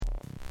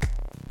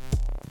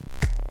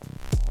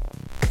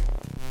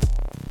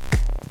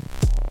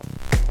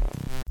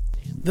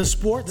The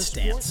Sports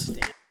Stance.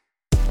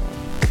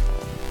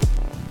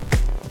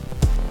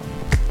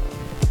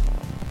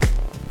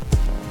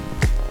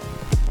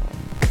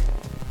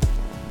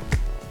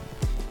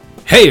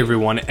 Hey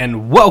everyone,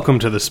 and welcome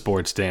to The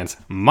Sports Dance.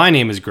 My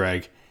name is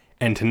Greg,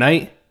 and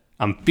tonight,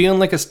 I'm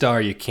feeling like a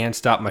star. You can't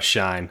stop my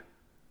shine.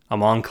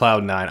 I'm on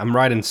cloud nine. I'm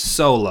riding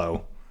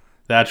solo.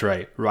 That's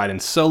right,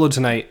 riding solo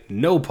tonight.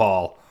 No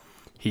Paul.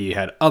 He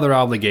had other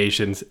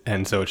obligations,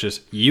 and so it's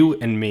just you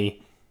and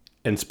me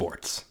in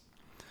sports.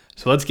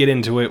 So let's get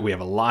into it. We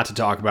have a lot to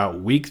talk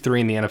about. Week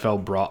 3 in the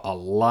NFL brought a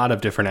lot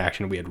of different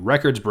action. We had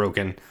records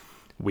broken.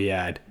 We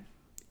had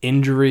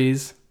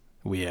injuries.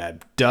 We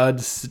had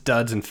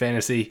studs in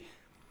fantasy.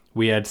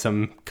 We had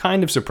some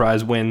kind of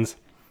surprise wins,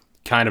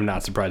 kind of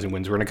not surprising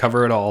wins. We're going to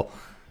cover it all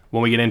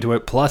when we get into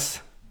it.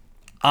 Plus,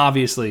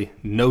 obviously,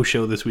 no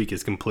show this week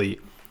is complete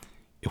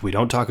if we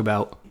don't talk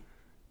about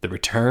the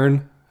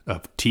return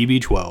of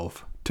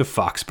TB12 to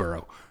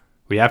Foxborough.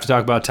 We have to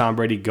talk about Tom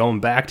Brady going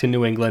back to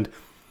New England.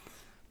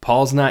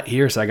 Paul's not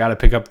here, so I got to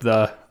pick up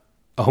the,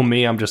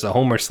 I'm just a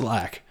homer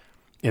slack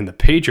in the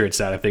Patriots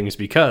side of things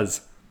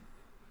because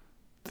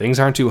things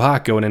aren't too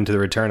hot going into the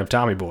return of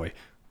Tommy Boy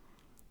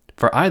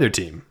for either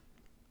team.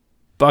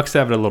 Bucks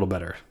have it a little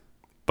better,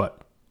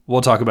 but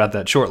we'll talk about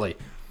that shortly.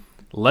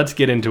 Let's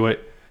get into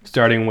it,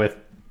 starting with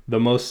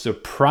the most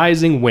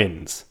surprising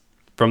wins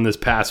from this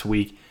past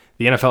week.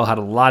 The NFL had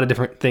a lot of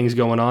different things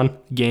going on.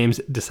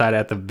 Games decided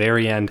at the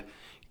very end.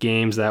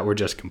 Games that were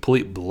just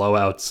complete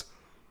blowouts.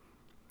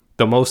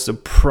 The most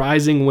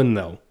surprising win,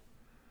 though,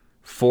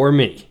 for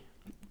me,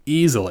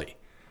 easily,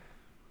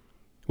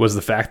 was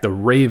the fact the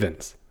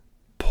Ravens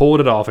pulled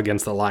it off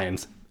against the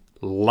Lions.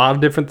 A lot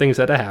of different things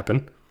had to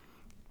happen,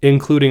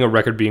 including a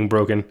record being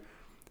broken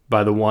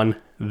by the one,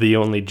 the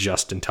only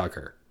Justin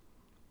Tucker.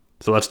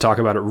 So let's talk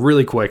about it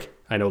really quick.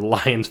 I know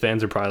Lions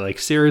fans are probably like,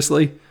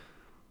 seriously?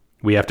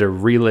 We have to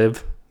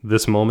relive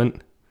this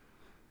moment?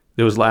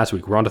 It was last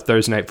week. We're on to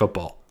Thursday Night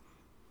Football.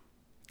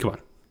 Come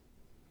on.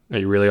 Are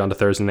you really on to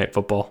Thursday Night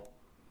Football?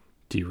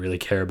 Do you really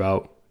care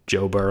about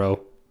Joe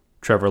Burrow,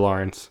 Trevor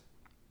Lawrence,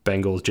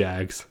 Bengals,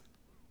 Jags?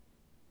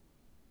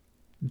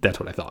 That's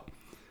what I thought.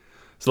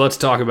 So let's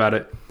talk about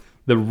it.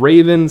 The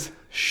Ravens,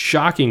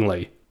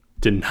 shockingly,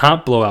 did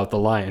not blow out the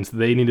Lions.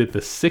 They needed the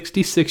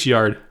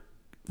 66-yard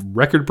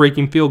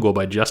record-breaking field goal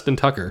by Justin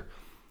Tucker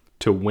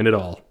to win it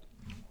all.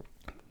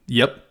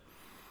 Yep.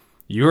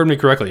 You heard me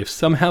correctly. If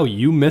somehow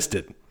you missed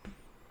it,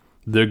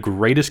 the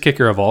greatest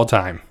kicker of all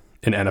time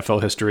in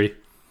NFL history,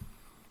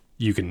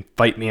 you can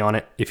fight me on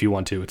it if you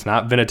want to. It's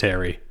not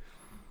Vinatieri.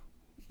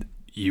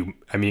 You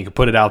can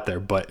put it out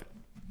there, but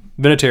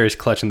Vinatieri's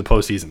clutch in the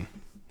postseason.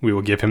 We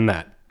will give him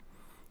that.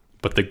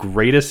 But the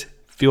greatest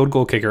field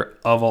goal kicker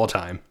of all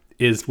time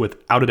is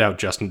without a doubt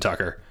Justin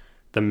Tucker.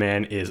 The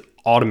man is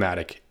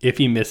automatic. If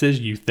he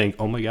misses, you think,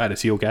 oh my God,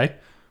 is he okay?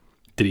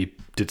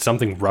 Did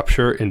something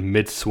rupture in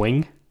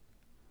mid-swing?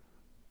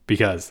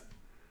 Because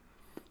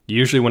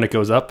usually when it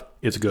goes up,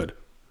 it's good.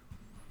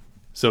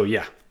 So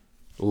yeah,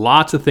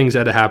 lots of things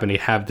had to happen to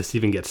have this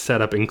even get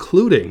set up,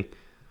 including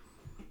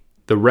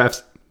the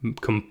refs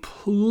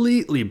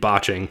completely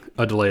botching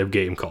a delay of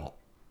game call.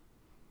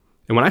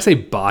 And when I say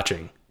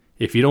botching,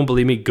 if you don't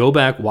believe me, go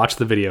back, watch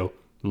the video.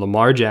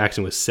 Lamar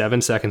Jackson with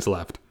 7 seconds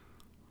left.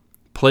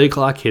 Play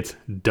clock hits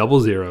double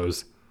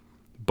zeros.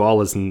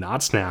 Ball is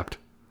not snapped.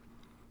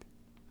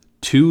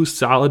 2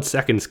 solid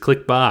seconds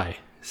click by.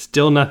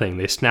 Still nothing.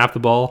 They snap the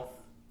ball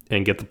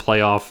and get the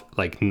play off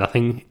like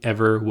nothing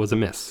ever was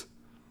amiss.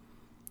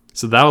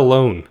 So that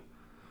alone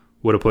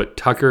would have put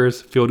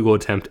Tucker's field goal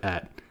attempt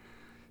at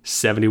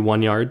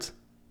 71 yards.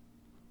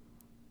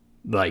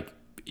 Like,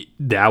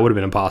 that would have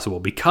been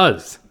impossible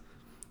because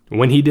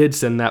when he did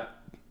send that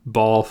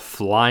ball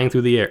flying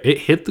through the air, it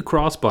hit the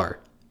crossbar,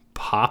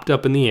 popped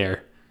up in the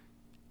air,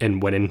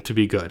 and went in to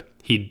be good.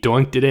 He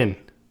doinked it in,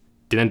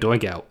 didn't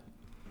doink out.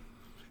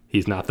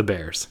 He's not the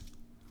Bears.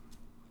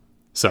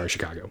 Sorry,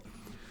 Chicago.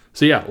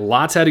 So yeah,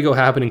 lots had to go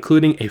happen,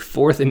 including a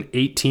 4th and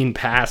 18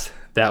 pass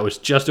that was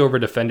just over a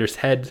defender's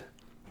head.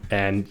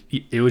 And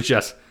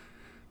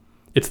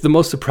it's the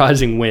most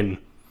surprising win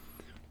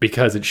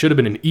because it should have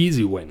been an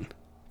easy win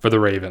for the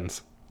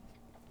Ravens.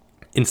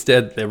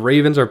 Instead, the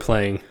Ravens are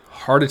playing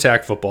heart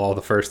attack football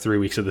the first 3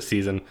 weeks of the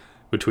season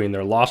between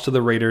their loss to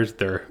the Raiders,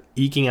 their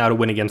eking out a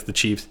win against the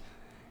Chiefs,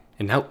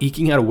 and now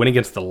eking out a win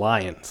against the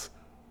Lions.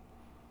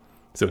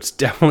 So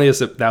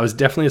that was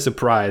definitely a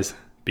surprise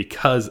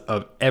because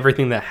of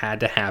everything that had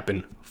to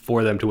happen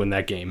for them to win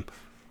that game.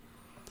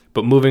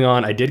 But moving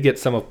on, I did get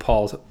some of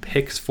Paul's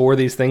picks for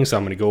these things, so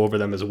I'm going to go over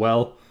them as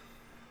well.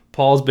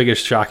 Paul's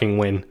biggest shocking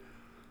win,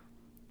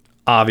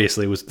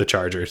 obviously, was the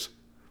Chargers.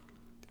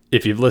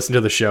 If you've listened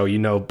to the show, you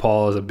know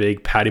Paul is a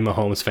big Patty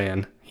Mahomes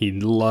fan. He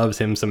loves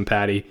him some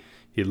Patty.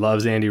 He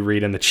loves Andy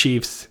Reid and the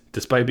Chiefs,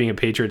 despite being a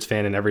Patriots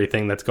fan and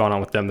everything that's gone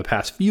on with them the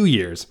past few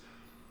years.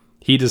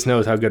 He just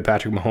knows how good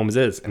Patrick Mahomes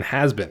is and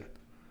has been.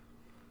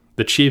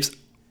 The Chiefs,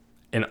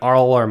 in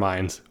all our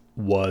minds,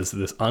 was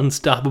this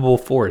unstoppable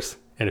force,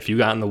 and if you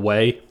got in the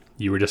way,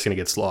 you were just going to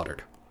get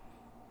slaughtered.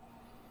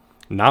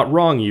 Not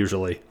wrong,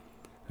 usually.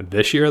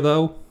 This year,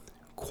 though,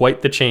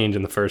 quite the change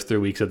in the first 3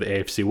 weeks of the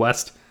AFC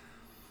West.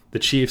 The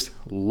Chiefs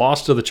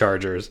lost to the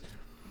Chargers,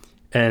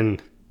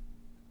 and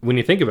when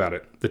you think about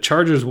it, the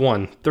Chargers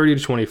won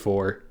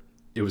 30-24.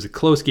 It was a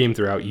close game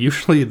throughout.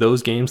 Usually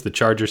those games, the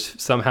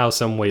Chargers somehow,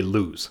 some way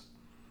lose.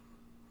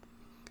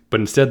 But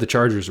instead, the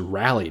Chargers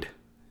rallied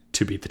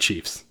to beat the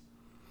Chiefs.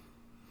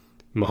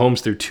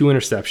 Mahomes threw 2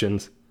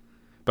 interceptions.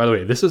 By the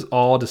way, this is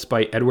all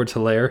despite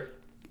Edwards-Helaire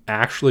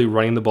actually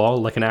running the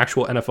ball like an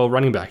actual NFL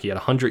running back. He had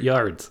 100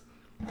 yards.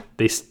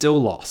 They still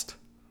lost.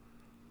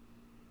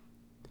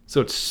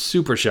 So it's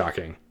super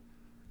shocking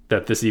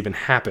that this even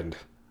happened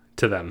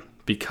to them,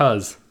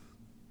 because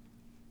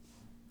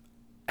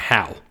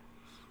how?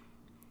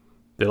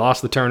 They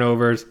lost the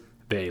turnovers.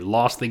 They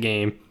lost the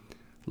game.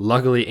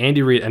 Luckily,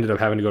 Andy Reid ended up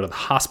having to go to the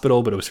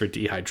hospital, but it was for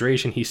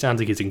dehydration. He sounds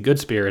like he's in good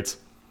spirits.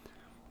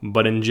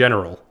 But in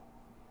general,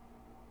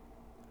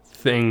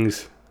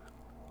 things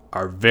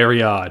are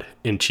very odd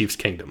in Chiefs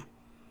Kingdom.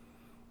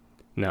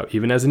 Now,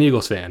 even as an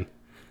Eagles fan,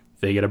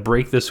 they get a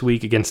break this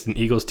week against an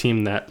Eagles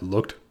team that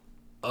looked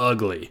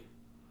ugly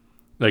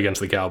against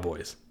the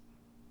Cowboys.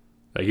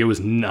 Like, it was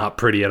not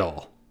pretty at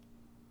all.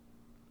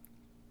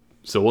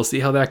 So we'll see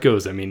how that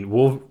goes. I mean,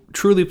 we'll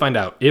truly find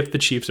out if the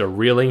Chiefs are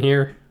reeling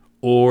here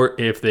or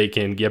if they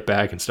can get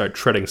back and start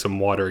treading some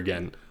water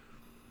again.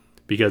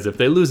 Because if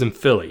they lose in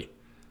Philly,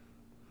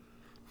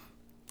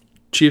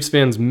 Chiefs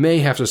fans may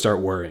have to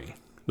start worrying.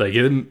 Like,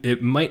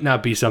 it might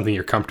not be something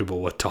you're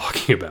comfortable with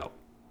talking about.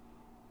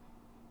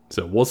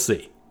 So we'll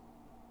see.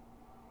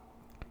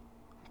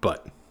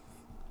 But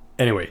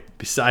anyway,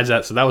 besides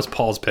that, so that was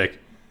Paul's pick.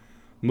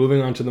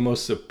 Moving on to the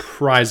most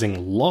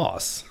surprising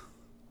loss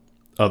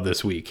of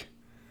this week.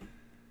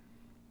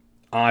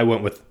 I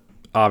went with,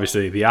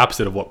 obviously, the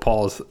opposite of what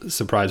Paul's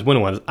surprise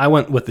win was. I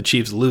went with the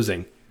Chiefs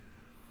losing.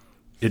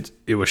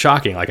 It was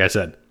shocking, like I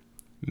said.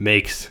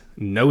 Makes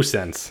no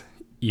sense.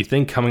 You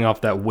think coming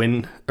off that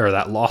win, or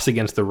that loss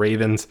against the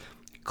Ravens,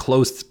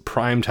 close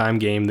primetime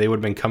game, they would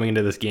have been coming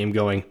into this game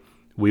going,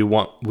 we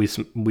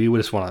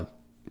just want to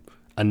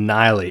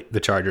annihilate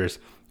the Chargers,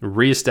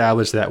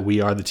 reestablish that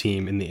we are the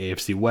team in the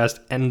AFC West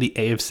and the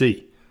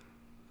AFC.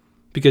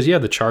 Because, yeah,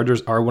 the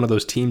Chargers are one of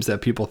those teams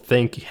that people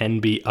think can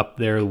be up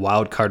there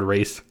wild card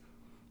race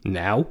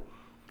now.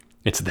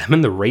 It's them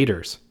and the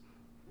Raiders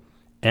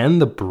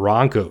and the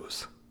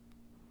Broncos.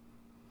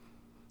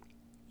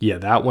 Yeah,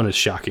 that one is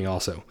shocking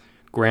also.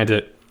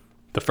 Granted,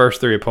 the first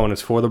 3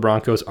 opponents for the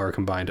Broncos are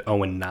combined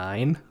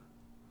 0-9.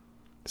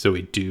 So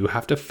we do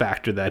have to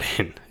factor that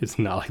in. It's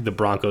not like the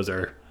Broncos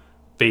are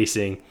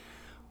facing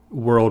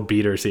world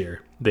beaters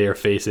here. They are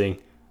facing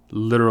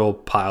literal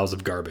piles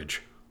of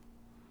garbage.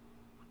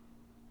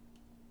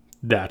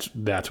 That's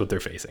what they're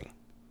facing.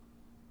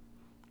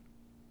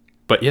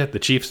 But yeah, the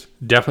Chiefs,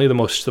 definitely the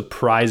most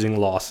surprising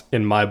loss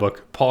in my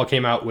book. Paul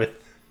came out with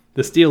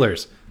the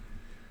Steelers.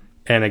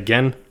 And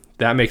again,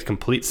 that makes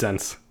complete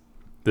sense.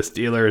 The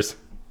Steelers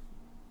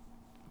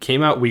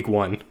came out week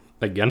 1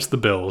 against the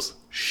Bills,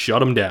 shut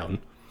them down.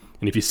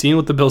 And if you've seen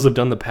what the Bills have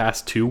done the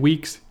past 2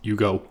 weeks, you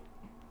go,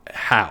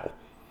 how?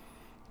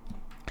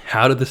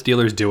 How did the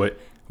Steelers do it?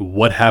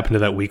 What happened to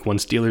that week 1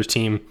 Steelers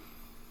team?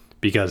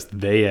 Because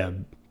they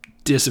have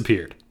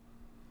disappeared.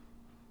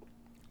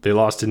 They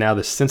lost to now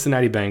the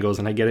Cincinnati Bengals,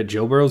 and I get it,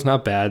 Joe Burrow's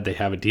not bad. They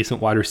have a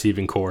decent wide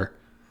receiving core.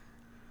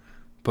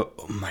 But,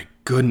 oh my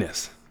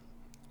goodness.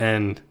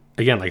 And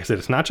again, like I said,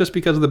 it's not just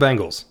because of the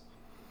Bengals.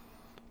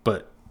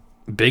 But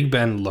Big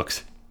Ben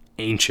looks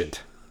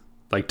ancient.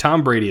 Like,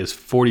 Tom Brady is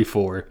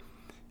 44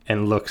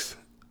 and looks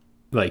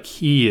like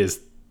he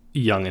is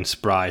young and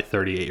spry,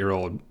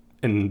 38-year-old.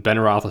 And Ben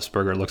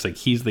Roethlisberger looks like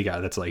he's the guy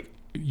that's like,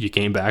 you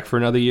came back for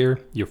another year,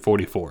 you're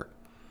 44.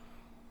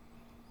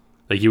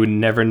 Like, you would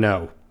never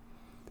know.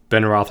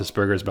 Ben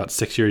Roethlisberger is about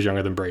 6 years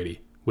younger than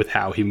Brady with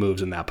how he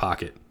moves in that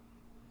pocket.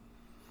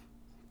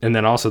 And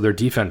then also their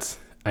defense.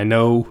 I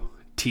know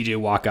TJ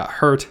Watt got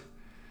hurt.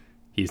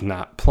 He's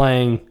not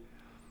playing.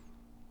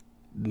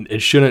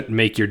 It shouldn't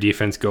make your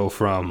defense go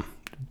from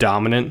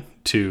dominant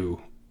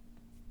to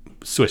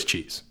Swiss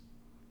cheese.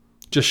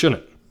 Just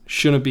shouldn't.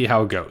 Shouldn't be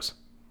how it goes.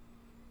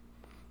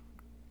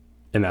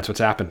 And that's what's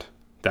happened.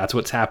 That's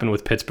what's happened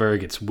with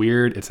Pittsburgh. It's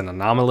weird. It's an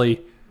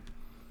anomaly.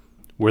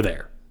 We're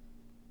there.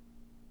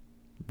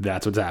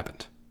 That's what's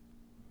happened.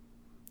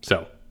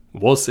 So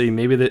we'll see.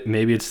 Maybe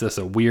it's just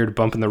a weird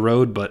bump in the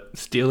road, but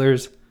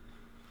Steelers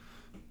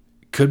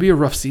could be a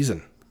rough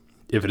season.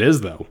 If it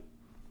is, though,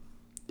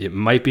 it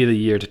might be the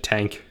year to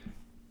tank,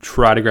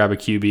 try to grab a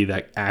QB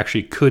that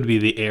actually could be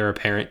the heir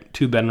apparent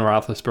to Ben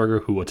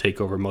Roethlisberger, who will take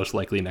over most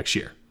likely next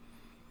year.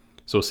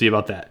 So we'll see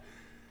about that.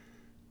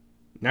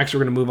 Next, we're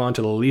going to move on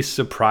to the least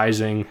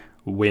surprising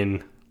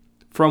win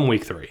from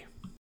Week 3.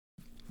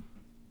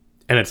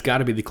 And it's got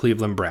to be the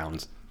Cleveland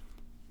Browns.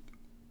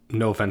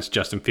 No offense,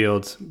 Justin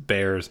Fields,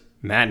 Bears,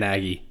 Matt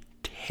Nagy.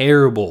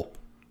 Terrible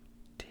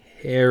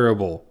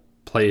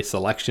play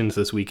selections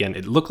this weekend.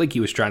 It looked like he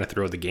was trying to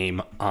throw the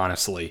game,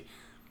 honestly.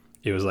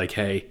 It was like,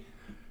 hey,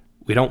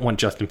 we don't want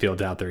Justin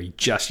Fields out there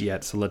just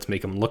yet, so let's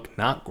make him look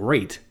not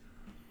great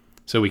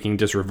so we can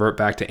just revert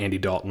back to Andy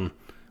Dalton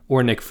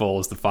or Nick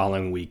Foles the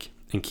following week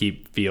and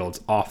keep Fields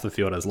off the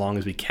field as long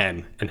as we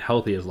can and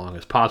healthy as long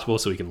as possible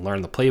so we can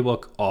learn the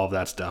playbook, all of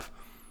that stuff,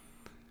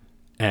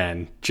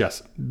 and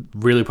just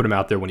really put him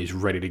out there when he's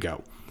ready to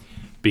go.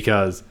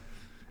 Because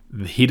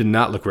he did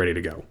not look ready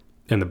to go.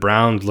 And the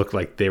Browns looked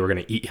like they were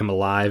going to eat him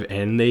alive,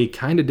 and they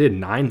kind of did.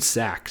 9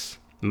 sacks.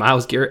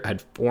 Myles Garrett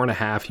had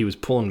 4.5. He was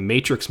pulling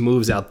matrix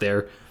moves out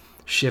there,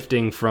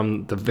 shifting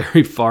from the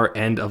very far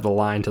end of the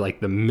line to like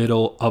the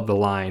middle of the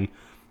line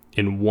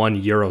in one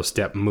Euro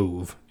step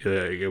move.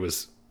 It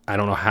was, I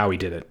don't know how he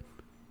did it.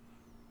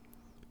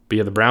 But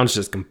yeah, the Browns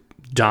just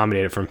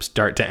dominated from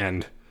start to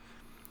end.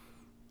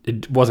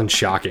 It wasn't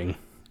shocking.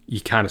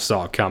 You kind of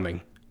saw it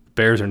coming.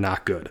 Bears are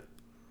not good.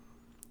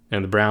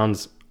 And the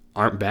Browns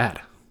aren't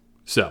bad.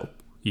 So,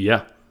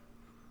 yeah,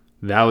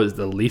 that was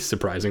the least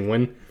surprising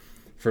win.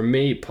 For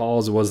me,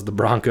 Paul's was the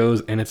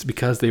Broncos, and it's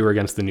because they were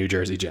against the New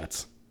Jersey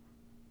Jets.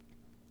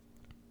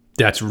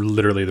 That's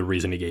literally the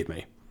reason he gave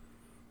me.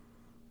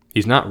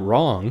 He's not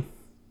wrong.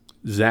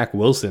 Zach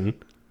Wilson,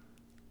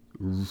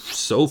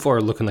 so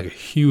far looking like a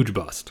huge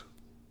bust.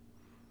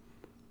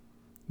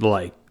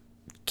 Like,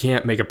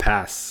 can't make a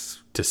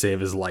pass to save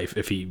his life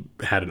if he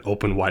had an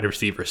open wide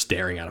receiver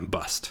staring at him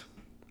bust.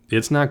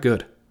 It's not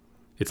good.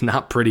 It's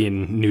not pretty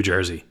in New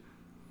Jersey.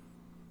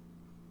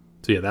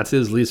 So yeah, that's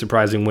his least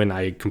surprising win.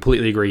 I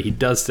completely agree. He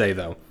does say,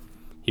 though,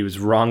 he was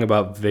wrong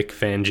about Vic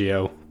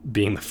Fangio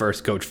being the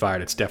first coach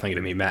fired. It's definitely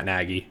going to be Matt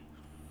Nagy.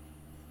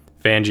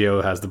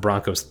 Fangio has the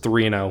Broncos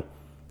 3-0,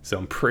 so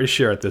I'm pretty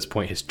sure at this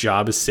point his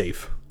job is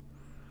safe.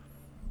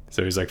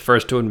 So he's like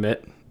first to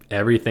admit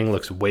everything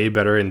looks way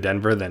better in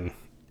Denver than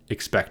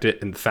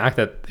expected, and the fact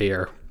that they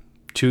are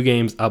 2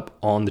 games up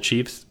on the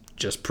Chiefs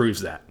just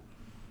proves that.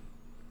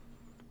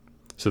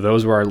 So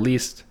those were our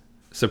least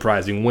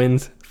surprising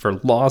wins. For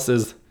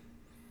losses,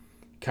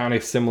 kind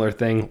of similar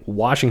thing.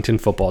 Washington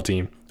football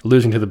team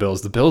losing to the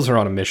Bills. The Bills are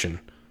on a mission.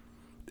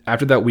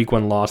 After that week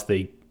 1 loss,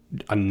 they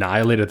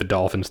annihilated the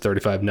Dolphins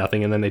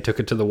 35-0, and then they took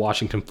it to the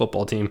Washington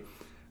football team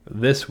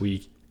this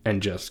week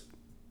and just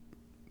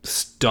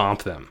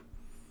stomped them.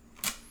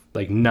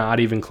 Like, not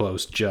even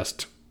close.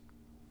 Just,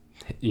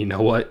 you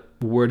know what?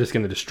 We're just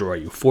going to destroy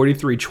you.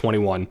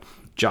 43-21.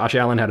 Josh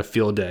Allen had a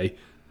field day.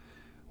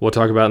 We'll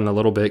talk about it in a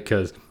little bit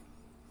because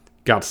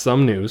got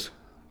some news.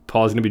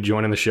 Paul's going to be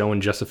joining the show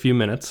in just a few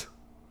minutes.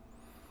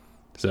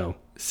 So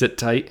sit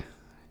tight,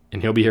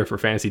 and he'll be here for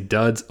Fantasy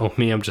Duds. Oh,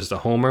 me, I'm just a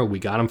homer. We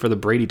got him for the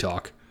Brady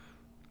talk.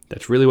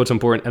 That's really what's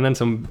important. And then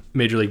some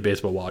Major League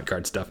Baseball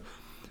wildcard stuff.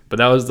 But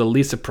that was the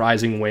least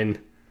surprising win,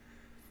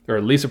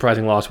 or least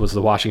surprising loss was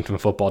the Washington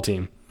football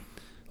team.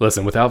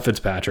 Listen, without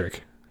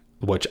Fitzpatrick,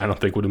 which I don't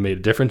think would have made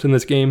a difference in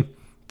this game,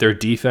 their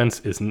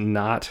defense is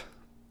not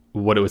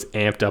what it was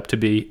amped up to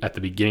be at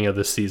the beginning of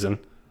this season.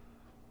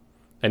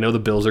 I know the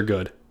Bills are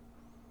good,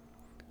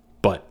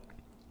 but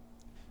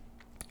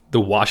the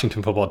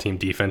Washington football team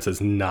defense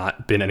has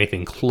not been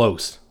anything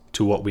close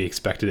to what we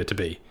expected it to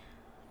be.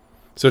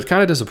 So it's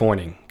kind of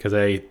disappointing because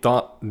I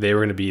thought they were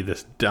going to be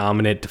this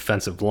dominant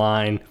defensive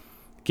line,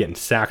 getting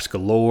sacks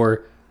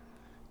galore.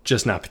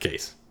 Just not the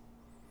case.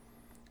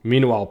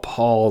 Meanwhile,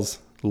 Paul's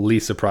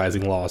least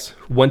surprising loss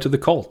went to the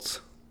Colts.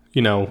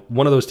 You know,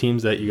 one of those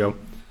teams that you go,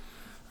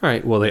 all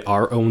right, well, they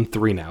are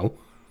 0-3 now.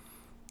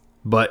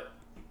 But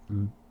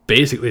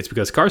basically, it's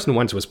because Carson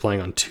Wentz was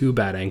playing on 2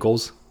 bad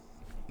ankles.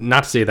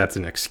 Not to say that's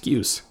an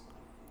excuse,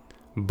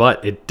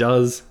 but it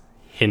does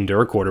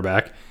hinder a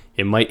quarterback.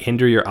 It might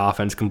hinder your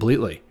offense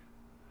completely.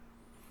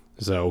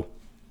 So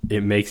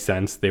it makes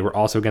sense. They were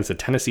also against a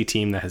Tennessee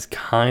team that has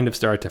kind of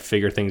started to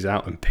figure things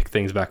out and pick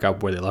things back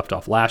up where they left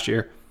off last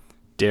year.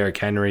 Derrick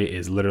Henry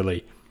is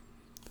literally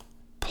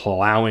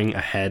plowing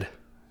ahead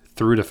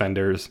through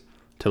defenders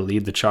to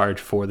lead the charge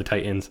for the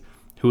Titans.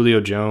 Julio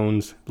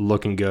Jones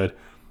looking good.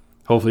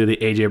 Hopefully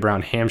the A.J.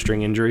 Brown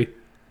hamstring injury,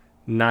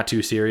 not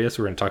too serious.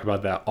 We're going to talk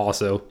about that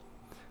also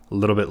a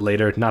little bit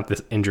later. Not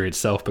this injury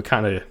itself, but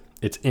kind of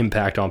its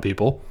impact on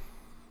people.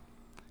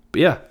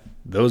 But yeah,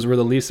 those were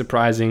the least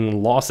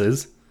surprising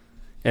losses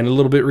and a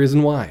little bit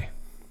reason why.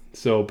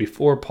 So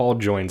before Paul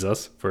joins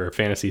us for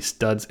Fantasy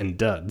Studs and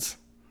Duds,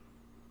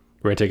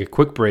 we're going to take a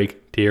quick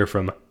break to hear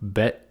from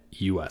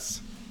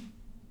BetUS.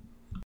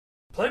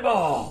 Play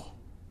ball!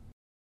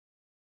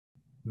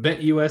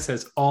 BetUS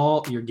has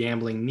all your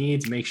gambling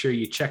needs. Make sure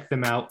you check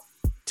them out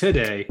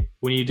today.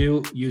 When you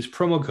do, use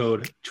promo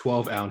code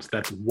 12ounce.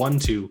 That's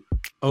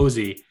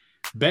 12OZ.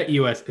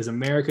 BetUS is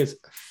America's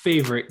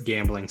favorite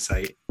gambling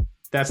site.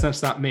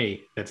 That's not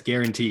me. That's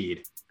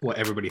guaranteed what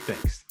everybody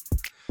thinks.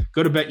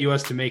 Go to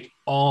BetUS to make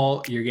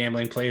all your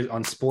gambling plays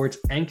on sports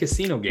and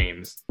casino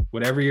games,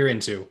 whatever you're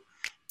into.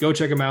 Go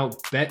check them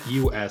out.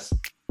 BetUS.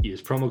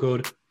 Use promo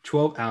code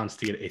 12ounce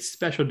to get a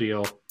special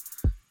deal,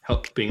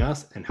 helping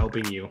us and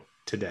helping you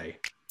today.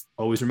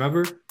 Always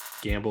remember,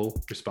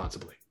 gamble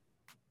responsibly.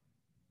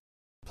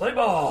 Play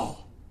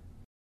ball!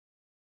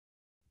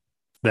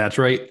 That's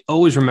right.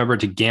 Always remember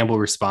to gamble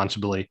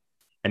responsibly.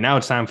 And now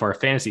it's time for our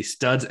Fantasy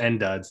Studs and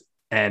Duds.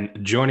 And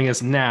joining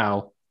us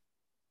now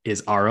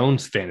is our own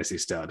fantasy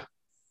stud.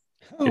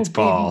 Oh, it's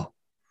Paul.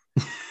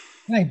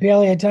 I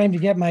barely had time to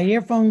get my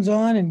earphones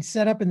on and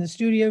set up in the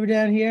studio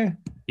down here.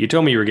 You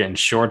told me you were getting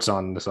shorts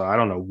on, so I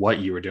don't know what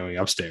you were doing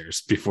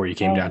upstairs before you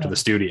came down to the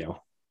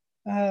studio.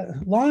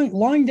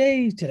 Long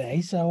day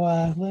today.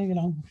 So,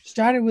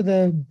 started with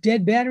a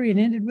dead battery and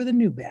ended with a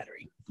new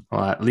battery.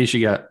 Well, at least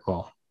you got,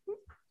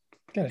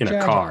 in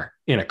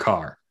a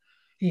car.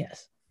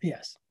 Yes.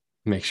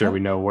 Make sure we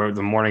know where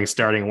the morning's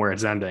starting, where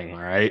it's ending. All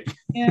right.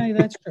 Yeah,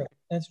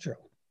 that's true.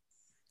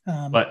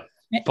 But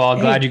Paul,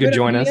 glad you could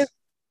join us.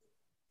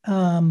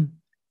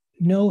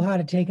 Know how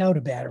to take out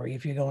a battery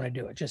if you're going to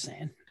do it. Just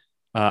saying.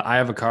 I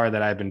have a car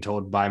that I've been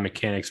told by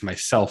mechanics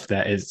myself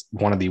that is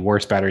one of the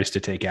worst batteries to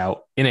take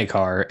out in a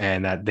car,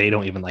 and that they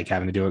don't even like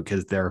having to do it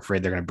because they're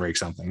afraid they're going to break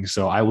something.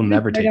 So I will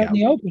never take out in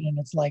the open, and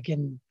it's like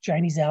in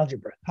Chinese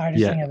algebra.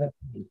 Hardest thing I've ever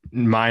seen.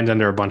 Mine's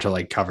under a bunch of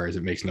like covers.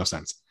 It makes no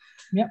sense.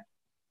 Yep.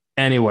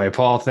 Anyway,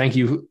 Paul, thank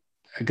you.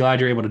 Glad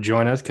you're able to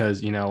join us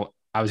because,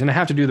 I was going to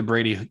have to do the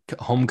Brady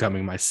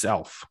homecoming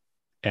myself.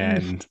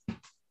 And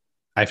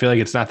I feel like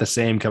it's not the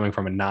same coming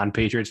from a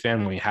non-Patriots fan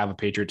when we have a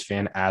Patriots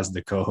fan as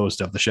the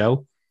co-host of the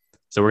show.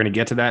 So we're going to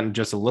get to that in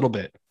just a little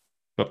bit.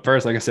 But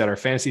first, like I said, our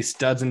fantasy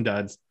studs and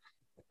duds.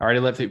 I already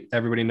let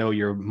everybody know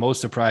your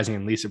most surprising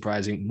and least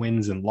surprising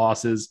wins and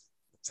losses.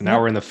 So now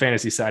we're in the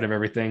fantasy side of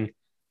everything.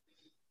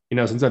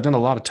 Since I've done a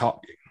lot of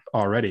talking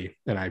already,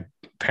 and I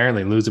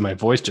apparently losing my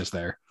voice just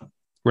there,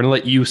 we're going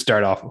to let you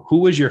start off. Who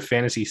was your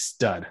fantasy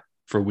stud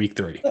for week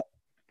 3?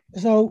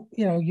 So,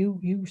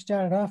 you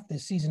started off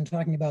this season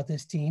talking about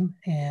this team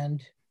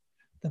and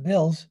the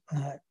Bills.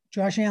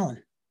 Josh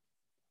Allen,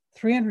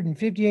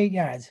 358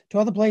 yards,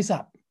 tore the place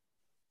up,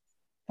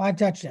 5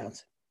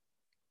 touchdowns.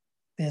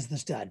 There's the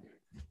stud.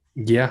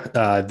 Yeah,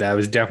 that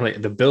was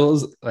definitely the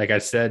Bills. Like I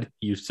said,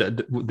 you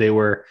said they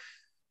were.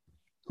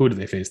 Who did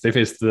they face? They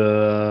faced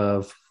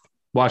the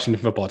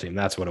Washington football team.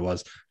 That's what it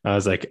was. I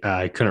was like,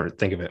 I couldn't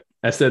think of it.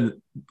 I said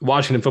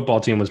Washington football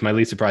team was my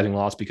least surprising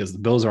loss because the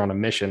Bills are on a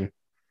mission.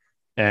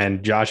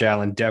 And Josh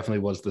Allen definitely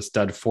was the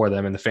stud for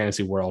them in the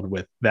fantasy world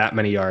with that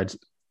many yards.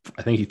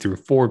 I think he threw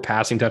 4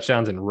 passing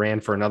touchdowns and ran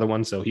for another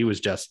one. So he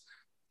was just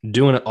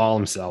doing it all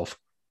himself.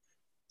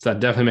 So that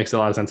definitely makes a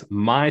lot of sense.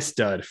 My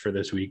stud for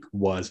this week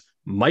was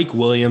Mike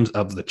Williams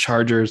of the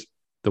Chargers.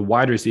 The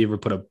wide receiver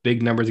put up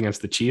big numbers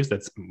against the Chiefs.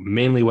 That's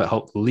mainly what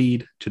helped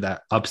lead to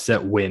that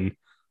upset win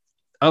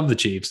of the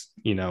Chiefs.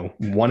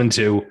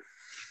 1-2.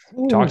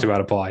 Ooh. Talked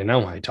about it, Paul. I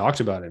know. I talked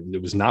about it.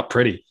 It was not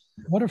pretty.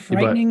 What a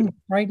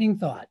frightening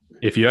thought.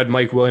 If you had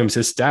Mike Williams,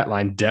 his stat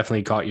line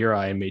definitely caught your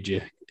eye and made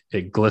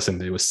it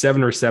glisten. It was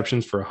 7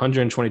 receptions for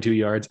 122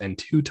 yards and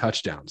 2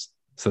 touchdowns.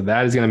 So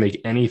that is going to make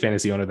any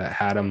fantasy owner that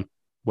had him,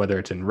 whether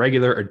it's in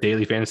regular or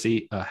daily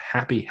fantasy, a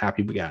happy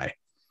guy,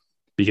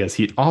 because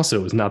he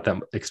also is not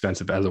that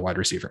expensive as a wide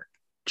receiver.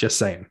 Just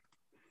saying.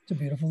 It's a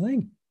beautiful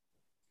thing.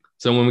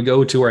 So when we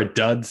go to our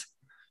duds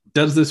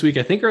this week,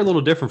 I think are a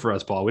little different for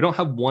us, Paul. We don't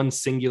have one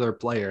singular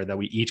player that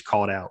we each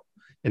called out.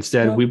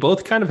 Instead, we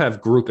both kind of have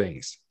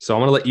groupings. So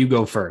I'm going to let you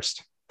go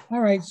first. All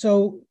right.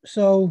 So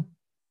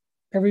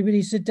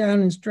everybody sit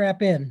down and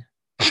strap in.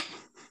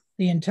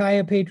 The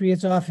entire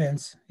Patriots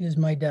offense is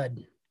my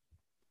dud.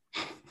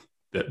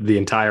 The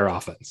entire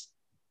offense.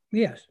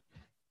 Yes.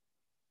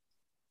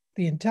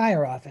 The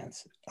entire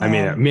offense. I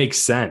mean, it makes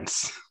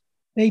sense.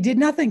 They did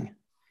nothing.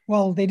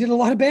 Well, they did a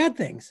lot of bad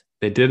things.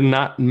 They did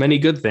not many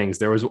good things.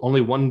 There was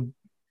only one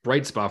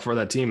bright spot for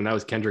that team, and that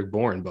was Kendrick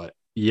Bourne. But,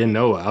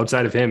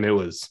 outside of him, it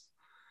was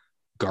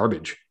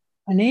garbage.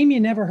 A name you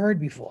never heard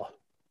before.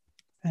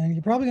 And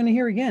you're probably going to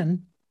hear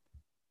again.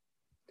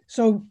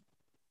 So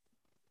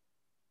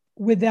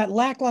with that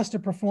lackluster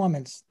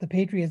performance, the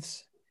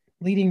Patriots'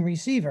 leading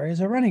receiver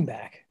is a running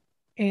back.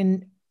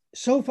 And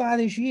so far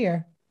this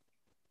year,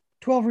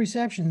 12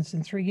 receptions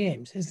in 3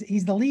 games.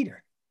 He's the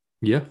leader.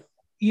 Yeah.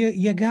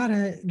 You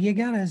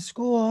gotta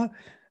score.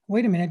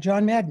 Wait a minute,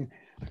 John Madden.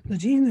 The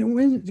team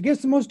that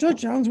gets the most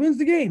touchdowns wins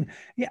the game.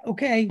 Yeah,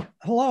 okay.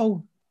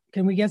 Hello.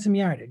 Can we get some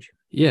yardage?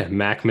 Yeah,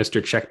 Mac,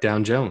 Mr.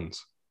 Checkdown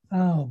Jones.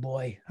 Oh,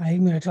 boy.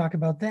 I'm going to talk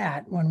about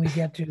that when we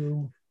get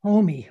to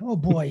Homie. Oh,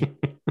 boy.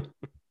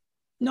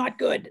 Not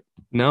good.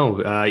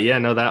 No,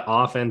 that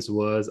offense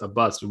was a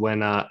bust.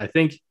 When I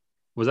think,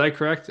 was I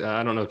correct?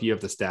 I don't know if you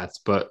have the stats,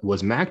 but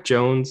was Mac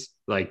Jones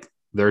like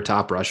their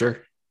top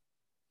rusher?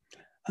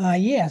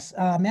 Yes,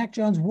 Mac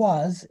Jones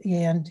was,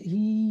 and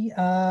he,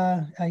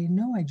 I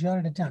know I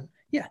jotted it down.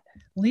 Yeah,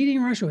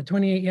 leading rusher with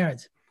 28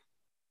 yards.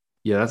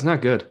 Yeah, that's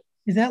not good.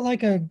 Is that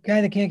like a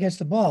guy that can't catch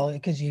the ball?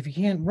 Because if you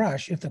can't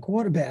rush, if the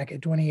quarterback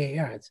at 28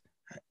 yards,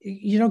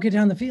 you don't get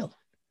down the field.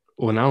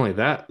 Well, not only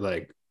that,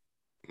 like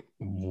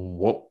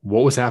what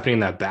was happening in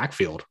that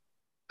backfield?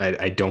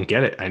 I don't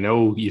get it. I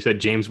know you said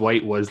James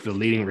White was the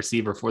leading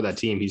receiver for that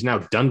team. He's now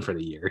done for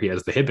the year. He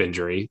has the hip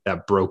injury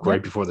that broke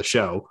right before the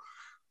show.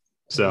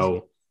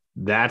 So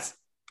that's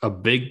a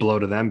big blow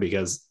to them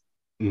because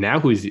now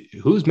who's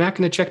Mac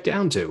going to check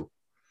down to?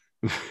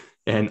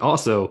 And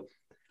also,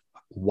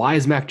 why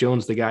is Mac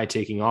Jones the guy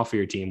taking off for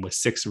your team with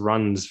 6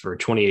 runs for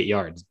 28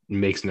 yards? It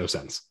makes no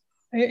sense.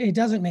 It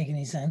doesn't make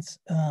any sense.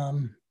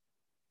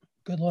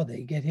 Good Lord,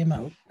 they get him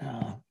out.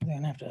 They're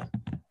going to have to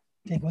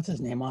take what's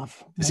his name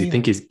off. Does he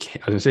think he's? I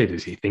was gonna say,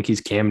 does he think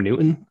he's Cam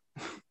Newton?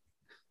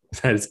 Is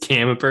that his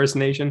Cam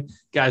impersonation?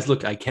 Guys,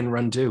 look, I can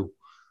run too.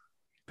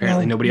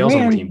 Apparently, nobody else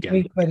on the team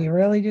can. But he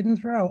really didn't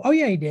throw. Oh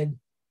yeah, he did.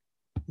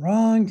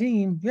 Wrong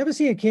team. You ever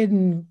see a kid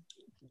in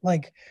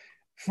like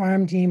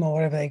farm team or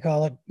whatever they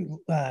call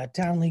it,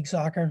 town league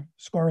soccer,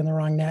 scoring the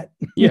wrong net?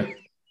 Yeah.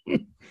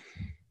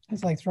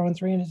 It's like throwing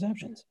 3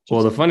 interceptions.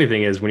 Well, the funny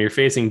thing is when you're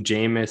facing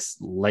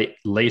Jameis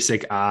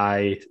LASIK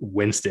eye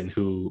Winston,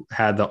 who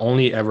had the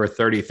only ever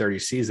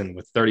 30-30 season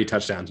with 30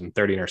 touchdowns and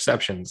 30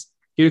 interceptions,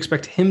 you'd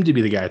expect him to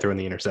be the guy throwing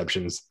the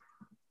interceptions.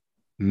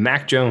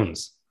 Mac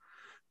Jones,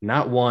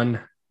 not 1,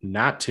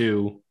 not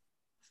 2,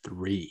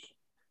 3.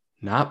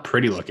 Not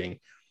pretty looking.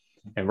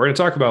 And we're going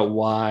to talk about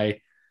why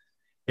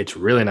it's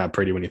really not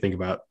pretty when you think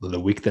about the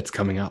week that's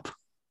coming up.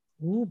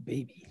 Oh,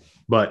 baby.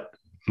 But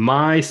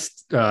my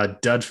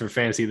duds for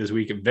fantasy this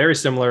week, very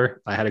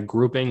similar. I had a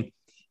grouping,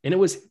 and it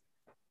was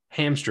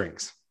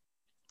hamstrings.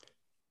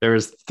 There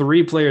was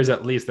 3 players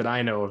at least that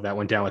I know of that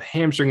went down with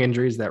hamstring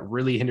injuries that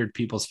really hindered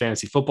people's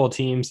fantasy football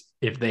teams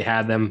if they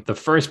had them. The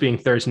first being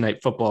Thursday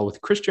Night Football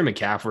with Christian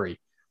McCaffrey,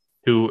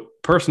 who,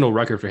 personal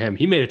record for him,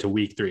 he made it to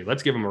week 3.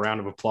 Let's give him a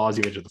round of applause.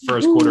 He made it to the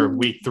first quarter of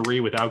week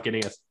 3 without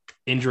getting an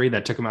injury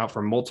that took him out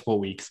for multiple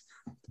weeks.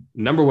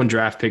 Number 1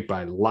 draft pick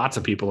by lots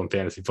of people in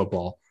fantasy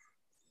football.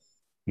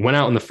 Went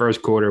out in the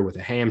first quarter with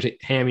a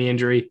hammy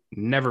injury,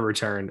 never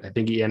returned. I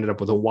think he ended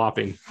up with a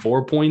whopping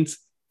 4 points,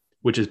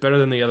 which is better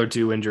than the other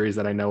 2 injuries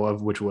that I know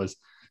of, which was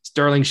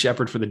Sterling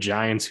Shepard for the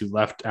Giants, who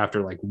left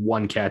after like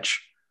 1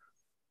 catch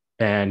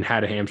and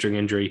had a hamstring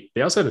injury.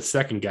 They also had a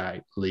second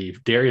guy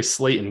leave. Darius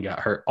Slayton got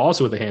hurt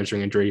also with a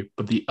hamstring injury,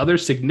 but the other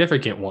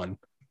significant one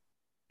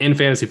in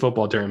fantasy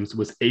football terms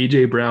was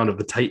A.J. Brown of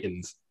the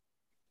Titans.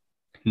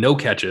 No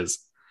catches.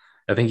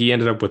 I think he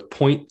ended up with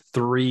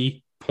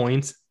 0.3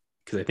 points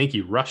because I think he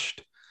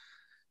rushed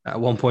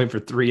at one point for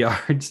 3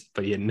 yards,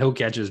 but he had no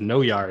catches, no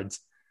yards.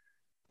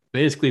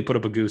 Basically put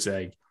up a goose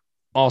egg.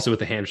 Also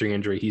with a hamstring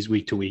injury, he's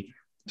week to week.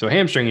 So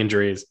hamstring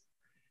injuries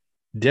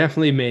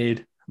definitely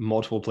made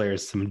multiple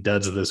players some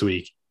duds of this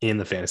week in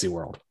the fantasy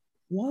world.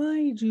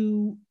 Why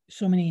do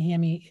so many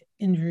hammy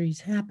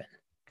injuries happen?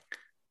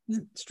 Is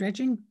it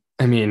stretching?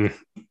 I mean,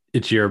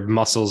 it's your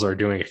muscles are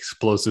doing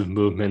explosive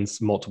movements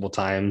multiple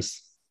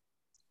times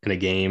in a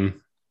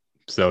game.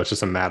 So it's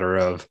just a matter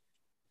of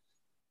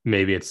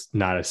maybe it's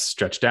not as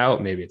stretched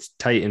out. Maybe it's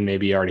tight, and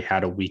maybe you already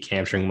had a weak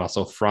hamstring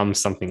muscle from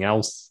something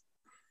else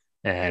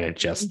and it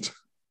just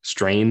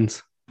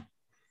strains. I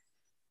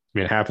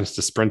mean, it happens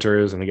to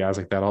sprinters and the guys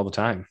like that all the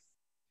time.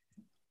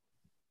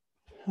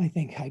 I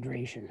think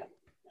hydration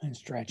and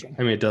stretching.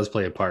 I mean, it does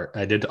play a part.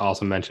 I did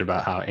also mention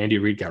about how Andy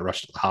Reid got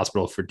rushed to the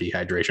hospital for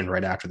dehydration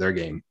right after their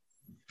game.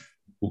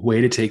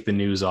 Way to take the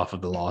news off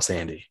of the loss,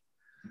 Andy.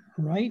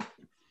 Right.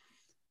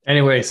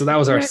 Anyway, so that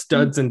was our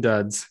studs and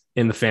duds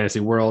in the fantasy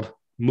world.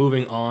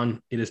 Moving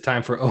on, it is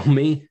time for Oh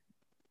Me,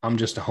 I'm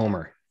Just a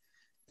Homer.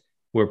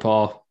 Where,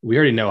 Paul, we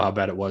already know how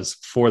bad it was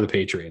for the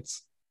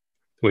Patriots,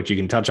 which you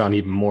can touch on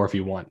even more if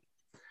you want.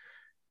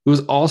 It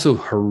was also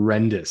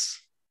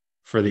horrendous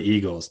for the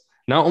Eagles.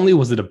 Not only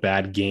was it a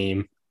bad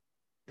game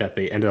that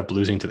they ended up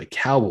losing to the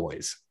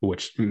Cowboys,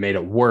 which made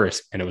it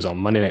worse, and it was on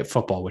Monday Night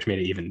Football, which made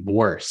it even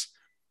worse.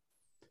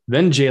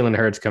 Then Jalen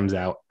Hurts comes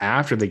out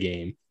after the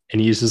game and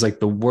he uses like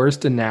the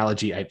worst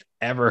analogy I've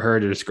ever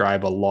heard to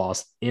describe a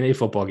loss in a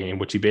football game,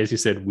 which he basically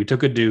said, we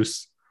took a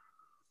deuce.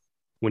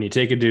 When you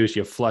take a deuce,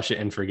 you flush it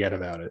and forget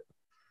about it.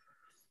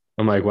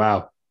 I'm like,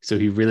 wow. So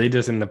he really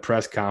just in the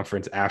press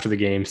conference after the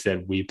game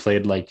said we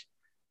played like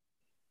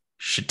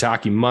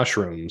shiitake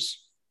mushrooms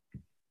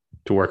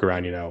to work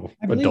around,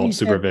 adult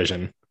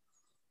supervision.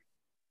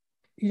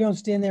 You don't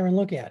stand there and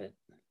look at it.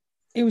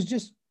 It was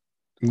just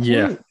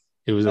Yeah.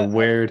 It was a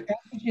weird.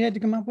 You had to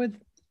come up with.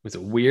 It was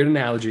a weird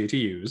analogy to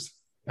use.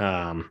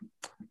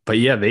 But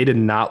yeah, they did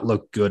not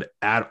look good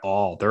at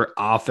all. Their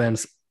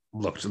offense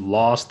looked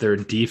lost. Their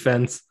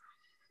defense,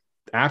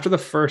 after the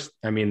first,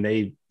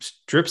 they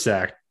strip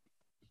sacked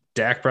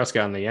Dak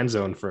Prescott in the end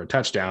zone for a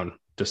touchdown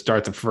to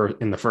start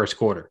in the first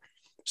quarter.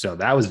 So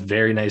that was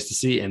very nice to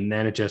see. And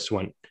then it just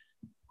went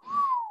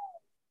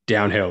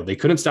downhill. They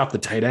couldn't stop the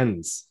tight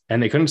ends,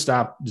 and they couldn't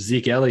stop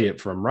Zeke Elliott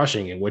from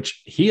rushing, in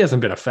which he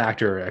hasn't been a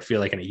factor, I feel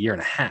like, in a year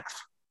and a half.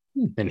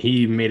 And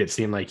he made it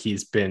seem like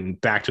he's been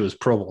back to his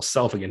Pro Bowl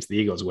self against the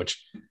Eagles,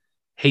 which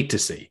hate to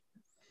see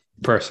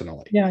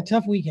personally. Yeah,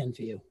 tough weekend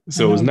for you.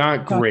 So it was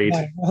not great.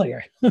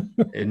 Earlier.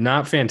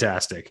 Not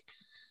fantastic,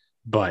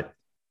 but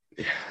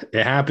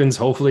it happens.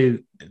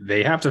 Hopefully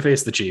they have to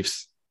face the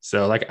Chiefs.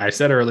 So like I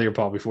said earlier,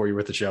 Paul, before you were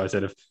at the show, I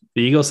said if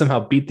the Eagles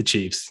somehow beat the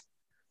Chiefs,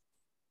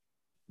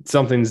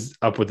 something's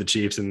up with the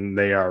Chiefs and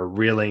they are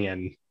reeling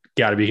and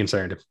got to be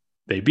concerned. If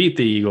they beat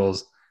the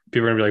Eagles,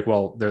 people are going to be like,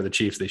 well, they're the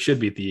Chiefs. They should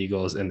beat the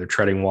Eagles, and they're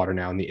treading water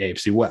now in the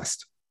AFC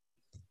West.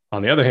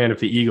 On the other hand, if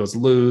the Eagles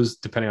lose,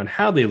 depending on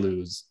how they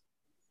lose,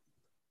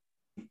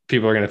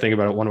 people are going to think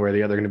about it one way or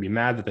the other, going to be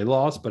mad that they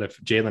lost. But if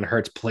Jalen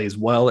Hurts plays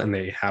well and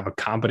they have a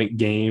competent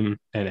game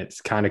and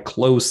it's kind of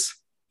close,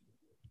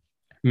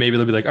 maybe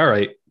they'll be like, all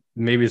right,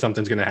 maybe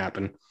something's going to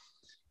happen.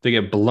 They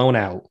get blown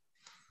out.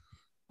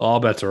 All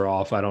bets are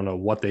off. I don't know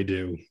what they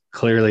do.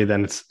 Clearly,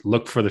 then it's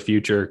look for the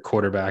future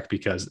quarterback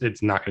because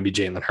it's not going to be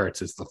Jalen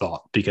Hurts, is the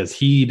thought, because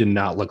he did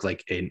not look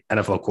like an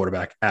NFL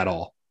quarterback at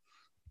all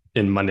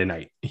in Monday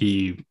night.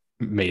 He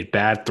made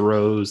bad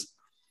throws,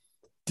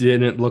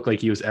 didn't look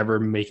like he was ever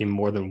making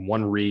more than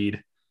one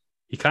read.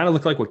 He kind of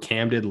looked like what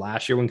Cam did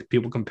last year when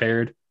people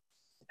compared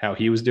how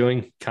he was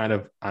doing. Kind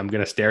of, I'm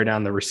going to stare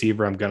down the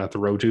receiver I'm going to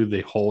throw to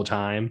the whole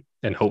time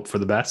and hope for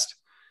the best.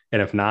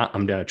 And if not,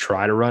 I'm going to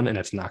try to run and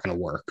it's not going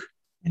to work.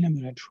 And I'm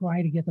going to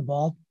try to get the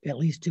ball at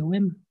least to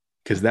him.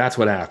 Because that's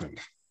what happened.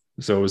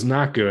 So it was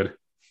not good,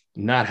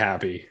 not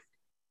happy.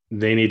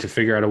 They need to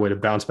figure out a way to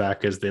bounce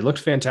back because they looked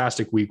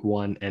fantastic week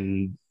 1.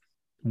 And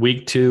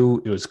week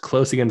 2, it was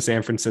close against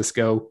San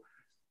Francisco.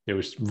 It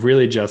was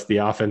really just the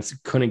offense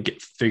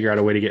couldn't figure out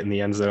a way to get in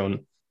the end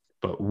zone.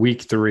 But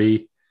week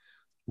 3,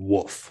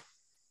 woof.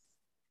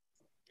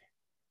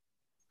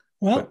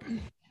 Well, but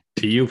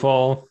to you,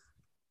 Paul,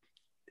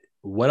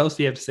 what else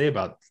do you have to say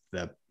about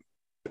the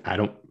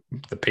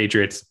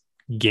Patriots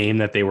game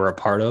that they were a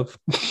part of?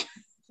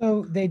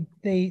 So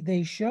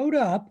they showed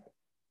up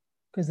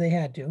because they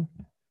had to,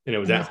 and it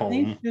was at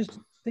home.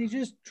 They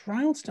just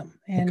trounced them.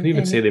 And I couldn't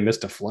even say they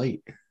missed a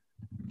flight.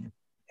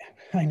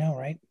 I know,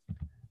 right?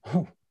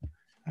 Oh,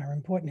 our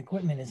important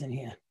equipment isn't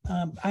here.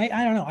 I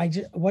don't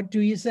know. What do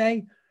you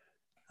say?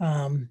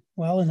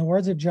 Well, in the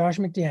words of Josh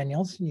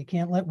McDaniels, you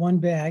can't let one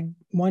bad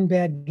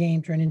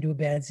game turn into a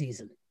bad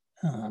season.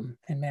 And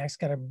Max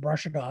got to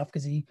brush it off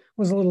because he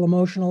was a little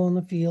emotional in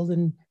the field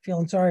and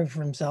feeling sorry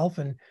for himself.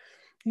 And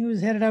he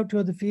was headed out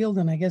toward the field.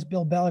 And I guess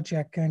Bill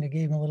Belichick kind of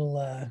gave him a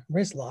little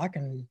wrist lock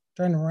and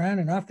turned him around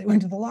and off they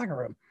went to the locker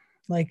room.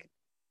 Like,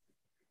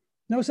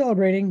 no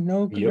celebrating,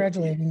 no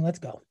congratulating. Yep. Let's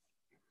go.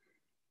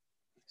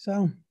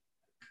 So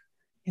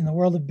in the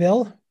world of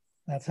Bill,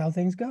 that's how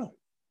things go.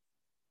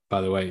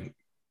 By the way,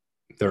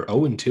 they're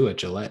 0-2 at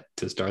Gillette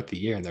to start the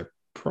year, and they're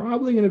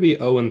probably going to be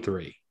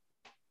 0-3.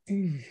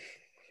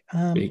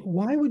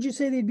 Why would you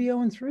say they'd be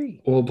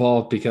 0-3? Well,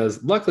 Paul,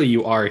 because luckily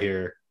you are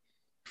here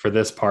for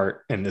this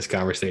part in this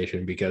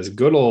conversation, because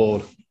good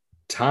old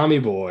Tommy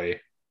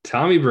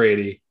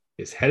Brady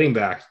is heading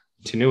back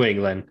to New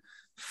England,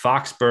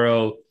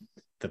 Foxborough,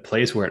 the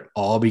place where it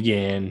all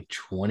began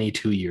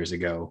 22 years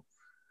ago,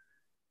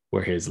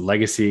 where his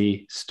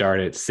legacy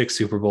started. 6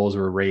 Super Bowls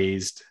were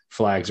raised,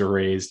 flags were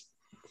raised,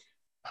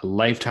 a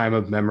lifetime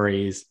of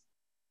memories,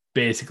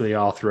 basically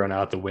all thrown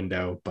out the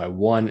window by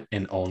one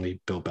and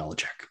only Bill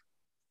Belichick.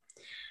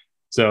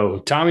 So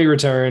Tommy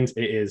returns.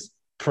 It is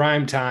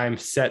prime time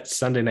set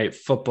Sunday Night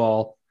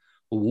Football.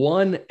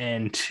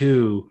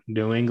 1-2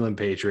 New England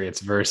Patriots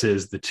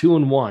versus the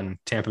 2-1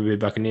 Tampa Bay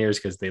Buccaneers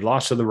because they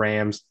lost to the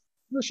Rams.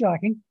 A little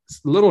shocking.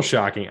 It's a little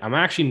shocking. I'm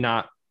actually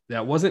not.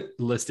 That wasn't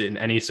listed in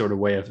any sort of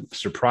way of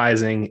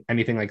surprising,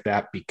 anything like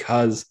that,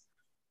 because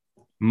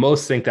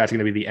most think that's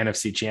going to be the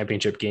NFC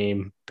Championship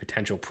game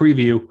potential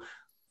preview.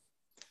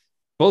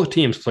 Both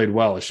teams played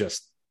well. It's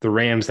just the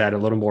Rams had a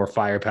little more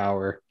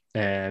firepower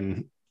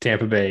and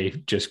Tampa Bay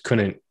just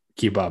couldn't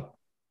keep up.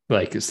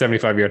 Like a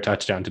 75-yard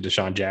touchdown to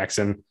Deshaun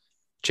Jackson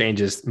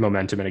changes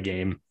momentum in a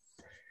game.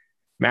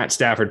 Matt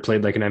Stafford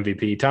played like an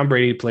MVP. Tom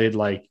Brady played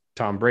like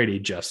Tom Brady,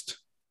 just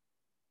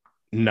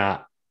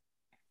not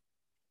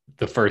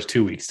the first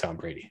 2 weeks Tom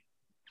Brady.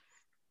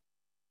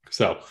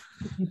 So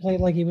he played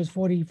like he was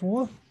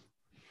 44?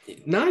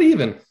 Not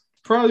even.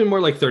 Probably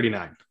more like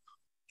 39.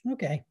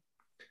 Okay.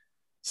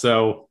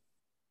 So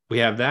we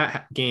have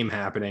that game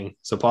happening.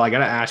 So, Paul, I got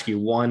to ask you,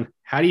 one,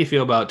 how do you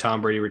feel about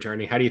Tom Brady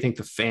returning? How do you think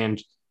the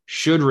fans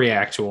should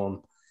react to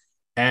him?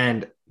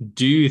 And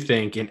do you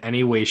think in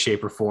any way,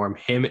 shape, or form,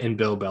 him and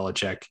Bill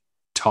Belichick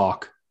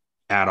talk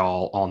at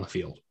all on the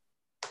field?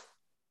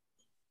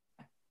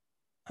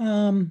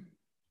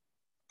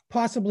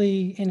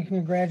 Possibly in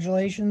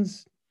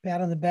congratulations,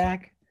 pat on the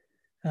back.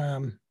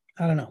 I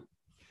don't know.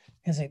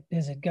 Has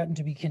it gotten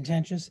to be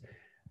contentious?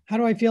 How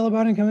do I feel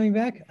about him coming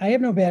back? I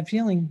have no bad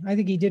feeling. I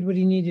think he did what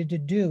he needed to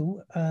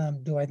do.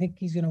 Do I think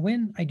he's going to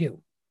win? I do.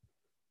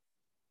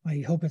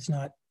 I hope it's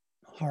not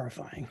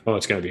horrifying. Oh,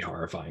 it's going to be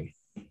horrifying.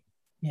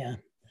 Yeah.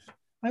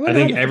 I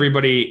think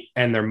everybody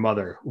and their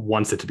mother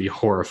wants it to be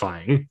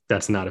horrifying.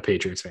 That's not a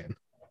Patriots fan.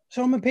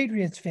 So I'm a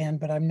Patriots fan,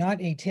 but I'm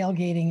not a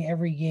tailgating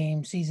every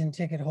game season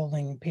ticket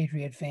holding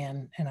Patriot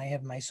fan. And I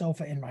have my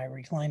sofa and my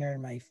recliner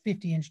and my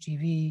 50-inch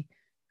TV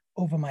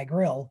over my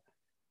grill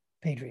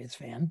Patriots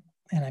fan.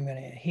 And I'm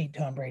going to hate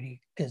Tom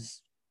Brady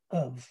because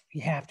of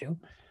you have to.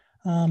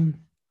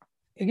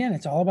 Again,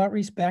 it's all about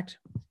respect.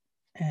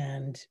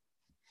 And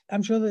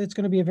I'm sure that it's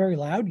going to be a very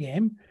loud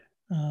game.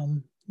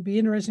 It'll be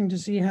interesting to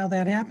see how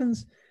that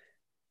happens.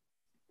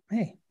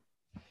 Hey,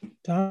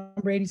 Tom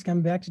Brady's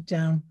coming back to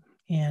town.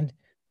 And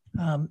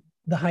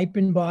the hype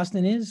in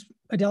Boston is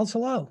Adele's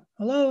hello.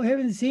 Hello,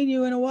 haven't seen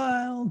you in a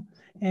while.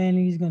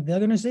 And they're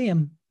going to see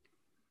him.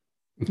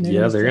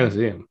 Yeah, they're going to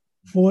see him.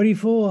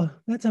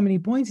 44. That's how many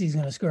points he's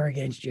going to score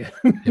against you.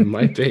 It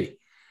might be.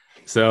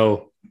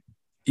 So,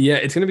 yeah,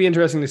 it's going to be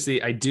interesting to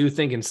see. I do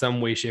think in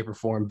some way, shape, or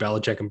form,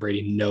 Belichick and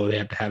Brady know they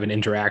have to have an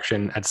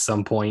interaction at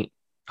some point.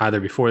 either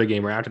before the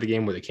game or after the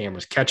game where the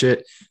cameras catch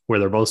it, where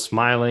they're both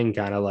smiling,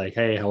 kind of like,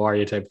 hey, how are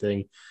you type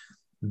thing.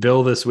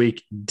 Bill this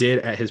week did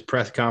at his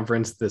press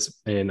conference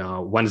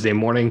Wednesday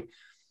morning,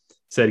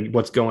 said,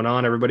 what's going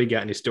on, everybody?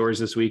 Got any stories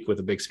this week, with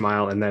a big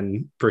smile, and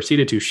then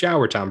proceeded to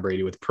shower Tom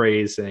Brady with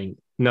praise, saying,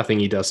 nothing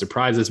he does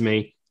surprises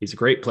me. He's a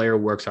great player,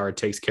 works hard,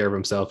 takes care of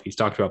himself. He's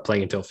talked about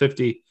playing until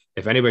 50.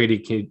 If anybody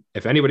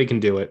can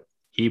do it,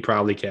 he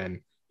probably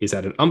can. He's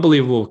had an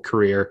unbelievable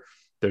career.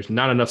 There's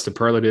not enough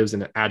superlatives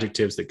and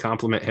adjectives that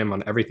compliment him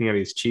on everything that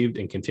he's achieved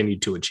and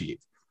continued to achieve.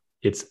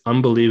 It's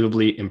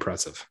unbelievably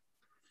impressive.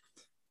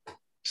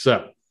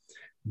 So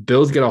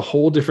Bills get a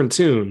whole different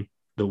tune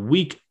the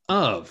week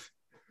of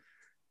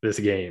this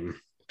game,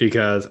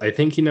 because I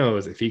think he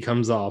knows if he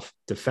comes off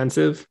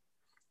defensive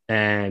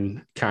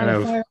and kind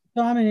of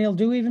Tom, and he'll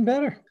do even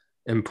better.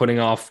 And putting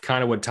off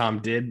kind of what Tom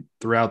did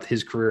throughout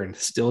his career and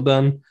still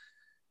done,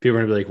 people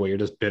are going to be like, well, you're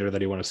just bitter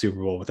that he won a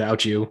Super Bowl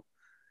without you.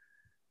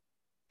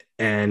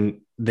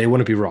 And they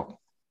wouldn't be wrong.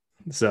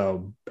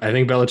 So I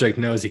think Belichick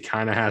knows he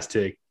kind of has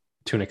to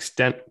an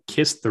extent,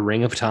 kiss the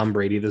ring of Tom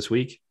Brady this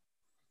week,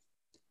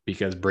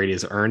 because Brady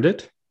has earned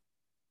it.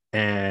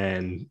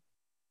 And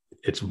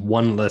it's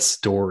one less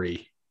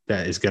story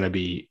that is going to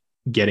be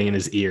getting in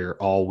his ear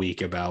all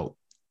week about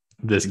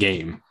this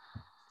game.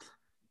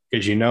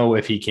 Because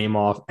if he came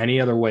off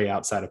any other way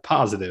outside of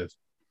positive,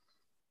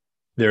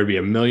 there would be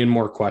a million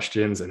more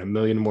questions and a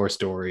million more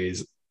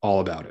stories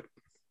all about it.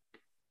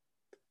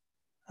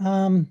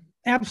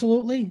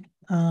 Absolutely.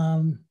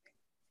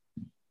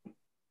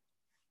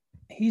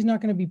 He's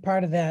not going to be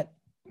part of that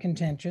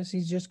contentious.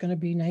 He's just going to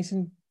be nice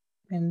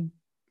and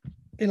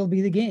it'll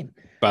be the game.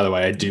 By the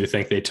way, I do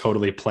think they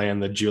totally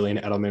planned the Julian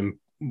Edelman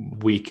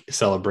week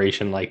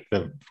celebration, like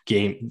the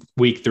game,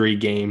 week 3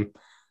 game.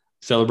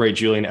 Celebrate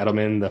Julian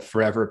Edelman, the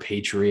forever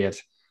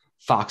Patriot,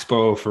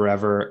 Foxborough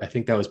forever. I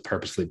think that was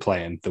purposely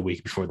planned the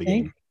week before the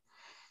game.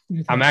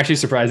 I'm actually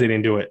surprised they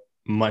didn't do it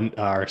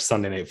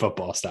Sunday Night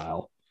Football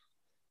style.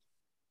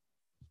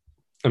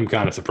 I'm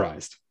kind of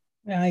surprised.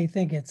 I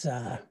think it's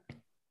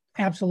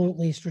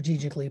absolutely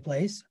strategically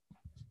placed.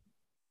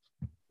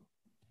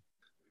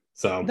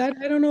 So that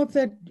I don't know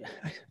if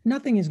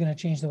nothing is going to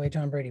change the way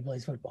Tom Brady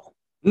plays football.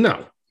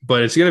 No,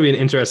 but it's going to be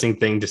an interesting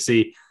thing to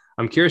see.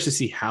 I'm curious to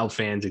see how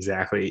fans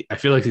exactly. I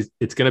feel like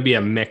it's going to be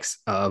a mix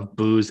of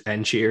boos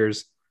and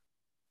cheers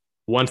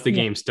once the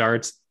game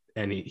starts,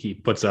 and he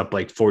puts up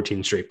like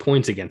 14 straight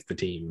points against the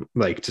team,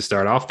 like to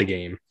start off the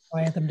game.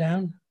 Quiet them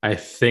down. I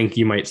think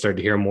you might start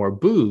to hear more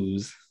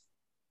boos,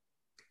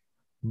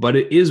 but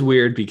it is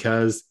weird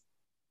because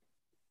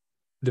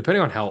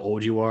depending on how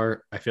old you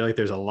are, I feel like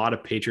there's a lot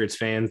of Patriots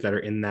fans that are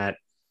in that,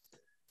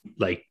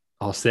 like,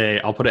 I'll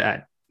put it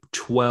at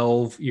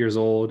 12 years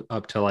old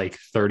up to like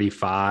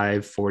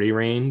 35, 40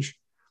 range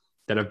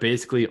that have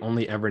basically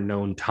only ever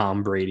known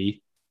Tom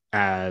Brady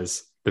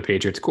as the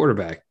Patriots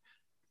quarterback.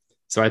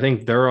 So I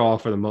think they're all,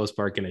 for the most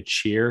part, going to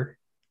cheer.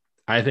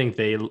 I think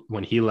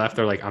when he left,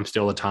 they're like, I'm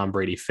still a Tom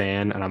Brady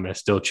fan, and I'm going to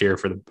still cheer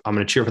for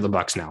the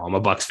Bucks now. I'm a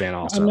Bucks fan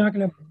also. I'm not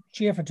going to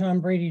cheer for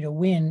Tom Brady to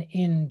win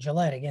in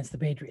Gillette against the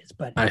Patriots,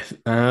 but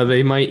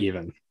they might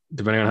even,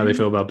 depending on how they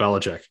feel about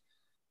Belichick.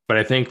 But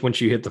I think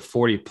once you hit the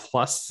 40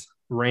 plus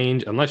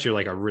range, unless you're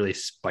like a really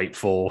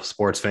spiteful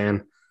sports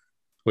fan,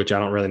 which I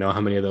don't really know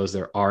how many of those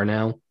there are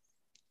now.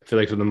 I feel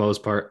like for the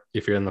most part,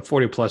 if you're in the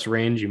 40 plus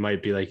range, you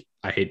might be like,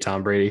 I hate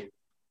Tom Brady,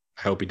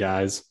 I hope he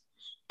dies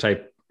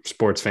type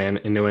sports fan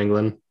in New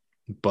England.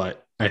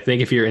 But I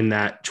think if you're in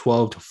that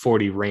 12 to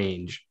 40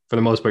 range, for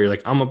the most part, you're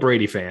like, I'm a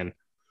Brady fan,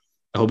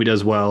 I hope he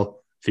does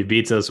well. If he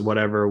beats us,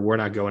 whatever, we're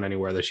not going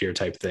anywhere this year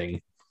type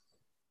thing.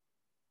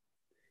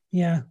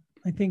 Yeah,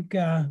 I think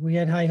we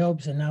had high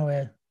hopes, and now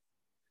we're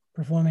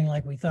performing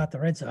like we thought the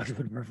Red Sox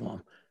would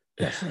perform.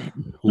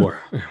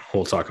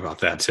 We'll talk about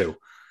that too.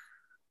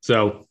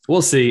 So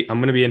we'll see. I'm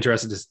going to be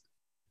interested to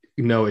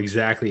know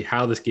exactly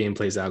how this game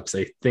plays out,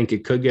 because I think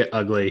it could get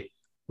ugly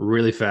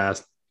really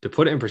fast. To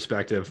put it in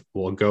perspective,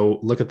 we'll go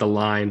look at the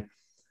line.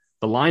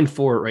 The line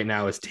for it right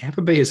now is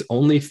Tampa Bay is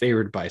only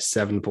favored by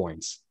 7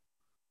 points.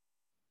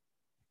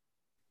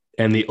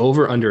 And the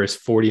over-under is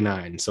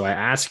 49. So I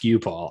ask you,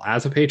 Paul,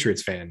 as a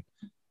Patriots fan,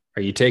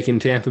 are you taking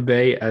Tampa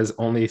Bay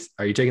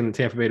are you taking the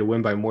Tampa Bay to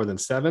win by more than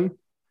 7?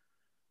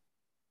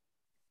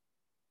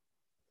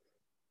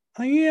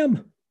 I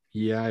am.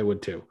 Yeah, I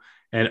would too.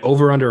 And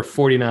over under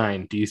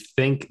 49. Do you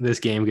think this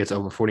game gets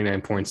over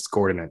 49 points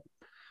scored in it?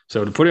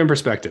 So to put it in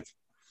perspective,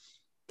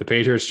 the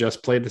Patriots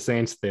just played the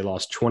Saints. They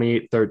lost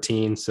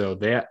 28-13. So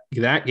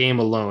that game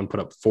alone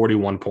put up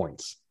 41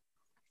 points.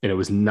 And it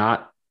was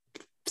not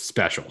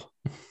special.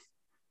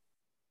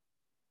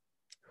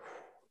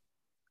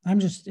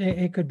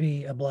 It could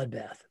be a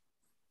bloodbath.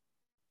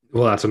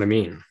 Well, that's what I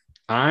mean.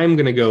 I'm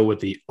going to go with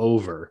the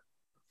over,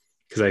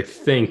 because I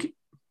think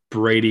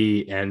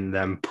Brady and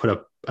them put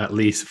up at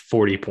least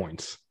 40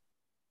 points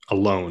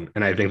alone.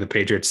 And I think the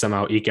Patriots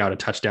somehow eke out a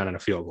touchdown and a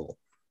field goal.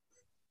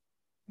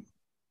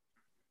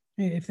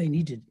 If they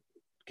need to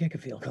kick a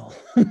field goal.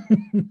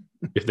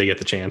 If they get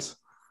the chance.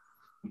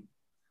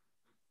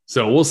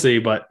 So we'll see.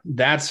 But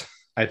that's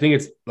I think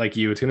it's like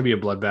you. It's going to be a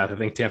bloodbath. I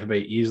think Tampa Bay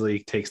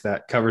easily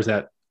covers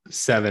that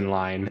 7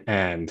 line,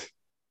 and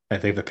I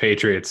think the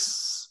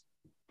Patriots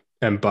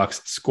and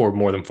Bucks score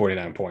more than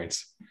 49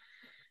 points.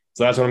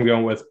 So that's what I'm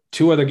going with.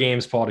 2 other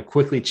games, Paul, to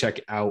quickly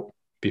check out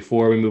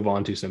before we move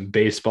on to some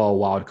baseball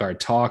wildcard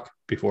talk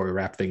before we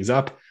wrap things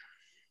up.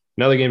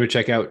 Another game to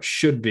check out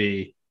should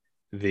be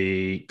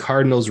the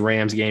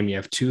Cardinals-Rams game. You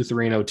have 2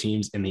 3-0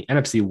 teams in the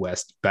NFC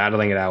West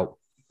battling it out.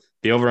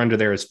 The over-under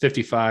there is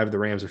 55. The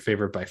Rams are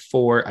favored by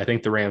 4. I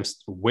think the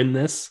Rams win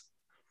this.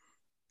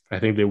 I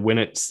think they win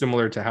it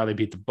similar to how they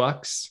beat the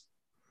Bucks.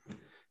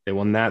 They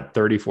won that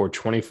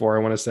 34-24, I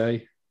want to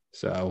say.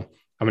 So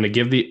I'm going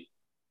to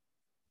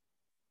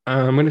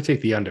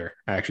take the under,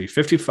 actually.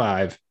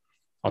 55.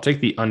 I'll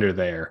take the under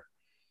there.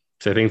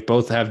 So I think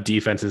both have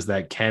defenses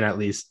that can at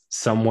least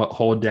somewhat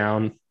hold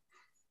down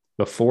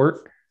the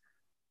fort.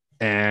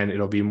 And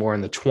it'll be more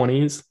in the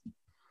 20s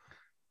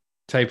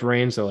type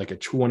range. So like a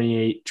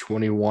 28,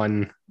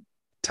 21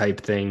 type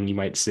thing you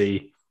might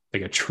see.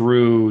 Like a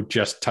true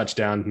just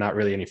touchdown, not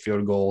really any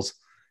field goals.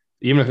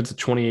 Even if it's a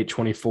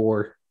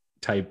 28-24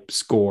 type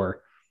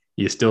score,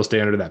 you still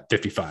stay under that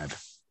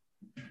 55.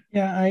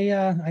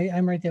 Yeah,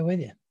 I'm right there with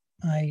you.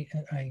 I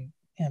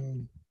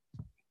am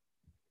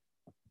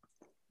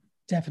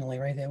definitely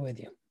right there with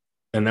you.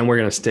 And then we're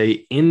going to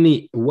stay in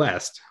the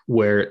West,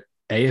 where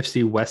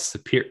AFC West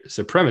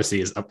supremacy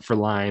is up for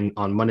line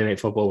on Monday Night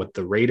Football with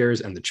the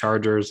Raiders and the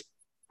Chargers.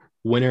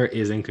 Winner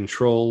is in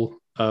control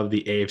of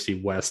the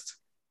AFC West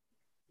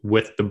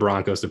with the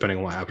Broncos, depending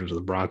on what happens with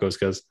the Broncos,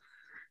 because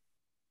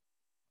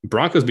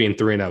Broncos being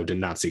 3-0 did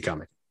not see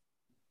coming.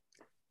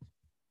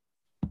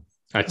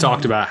 I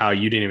talked about how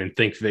you didn't even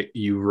think that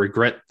you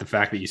regret the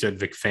fact that you said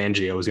Vic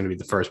Fangio was going to be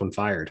the first one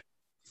fired.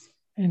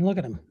 And look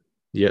at him.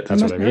 Yeah,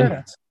 that's what I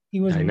mean.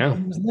 He was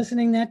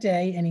listening that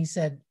day, and he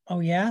said, "Oh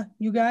yeah,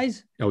 you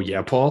guys. Oh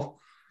yeah, Paul.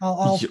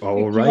 I'll fix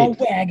your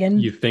wagon.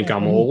 You think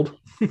I'm old?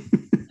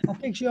 I'll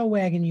fix your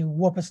wagon, you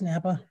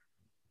whippersnapper."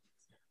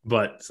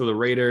 But so the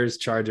Raiders,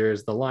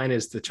 Chargers. The line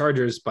is the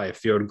Chargers by a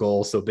field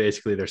goal. So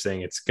basically, they're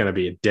saying it's going to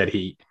be a dead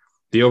heat.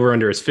 The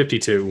over/under is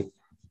 52.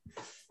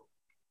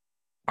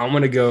 I'm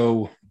going to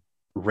go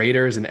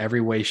Raiders in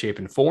every way, shape,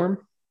 and form,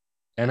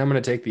 and I'm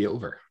going to take the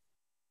over.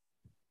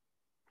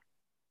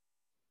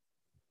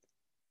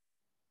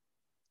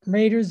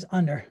 Raiders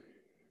under.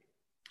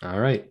 All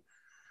right.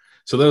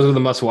 So those are the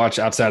must-watch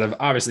outside of,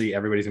 obviously,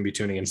 everybody's going to be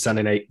tuning in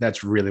Sunday night.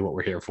 That's really what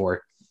we're here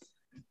for.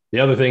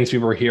 The other things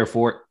people are here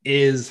for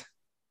is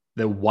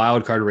the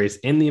wild card race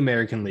in the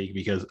American League,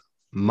 because,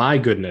 my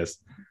goodness,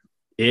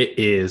 it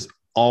is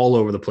all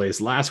over the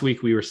place. Last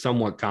week, we were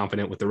somewhat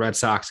confident with the Red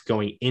Sox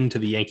going into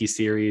the Yankee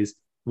series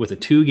with a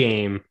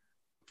 2-game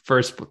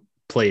first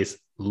place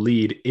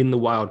lead in the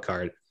wild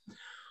card.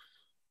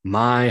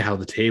 My, how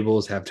the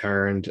tables have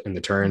turned and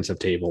the turns have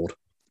tabled,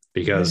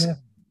 because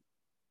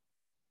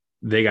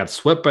they got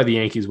swept by the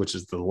Yankees, which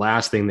is the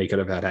last thing they could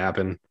have had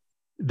happen.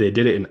 They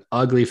did it in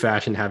ugly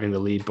fashion, having the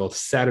lead both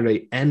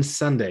Saturday and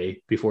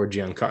Sunday before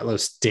Giancarlo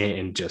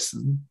Stanton just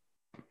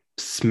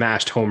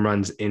smashed home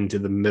runs into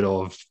the middle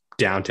of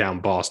downtown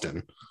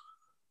Boston.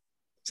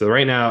 So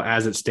right now,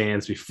 as it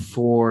stands,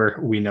 before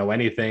we know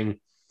anything,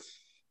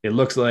 it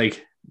looks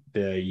like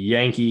the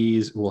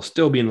Yankees will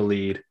still be in the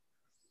lead.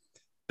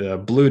 The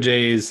Blue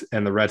Jays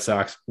and the Red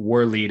Sox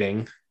were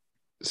leading.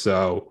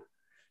 So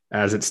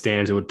as it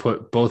stands, it would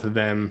put both of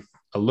them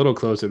a little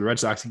closer. The Red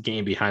Sox a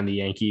game behind the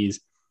Yankees,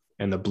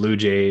 and the Blue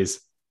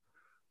Jays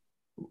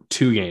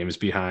 2 games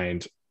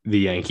behind the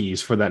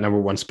Yankees for that number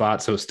 1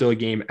 spot. So it's still a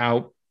game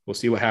out. We'll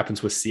see what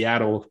happens with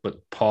Seattle. But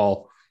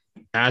Paul,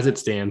 as it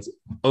stands,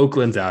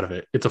 Oakland's out of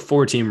it. It's a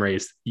 4-team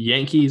race.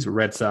 Yankees,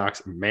 Red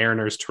Sox,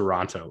 Mariners,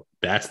 Toronto.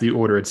 That's the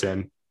order it's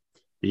in.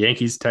 The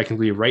Yankees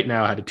technically right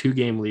now had a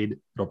 2-game lead.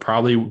 It'll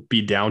probably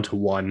be down to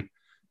 1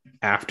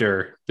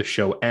 after the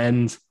show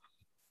ends.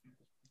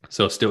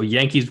 So still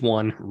Yankees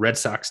 1, Red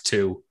Sox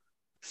 2,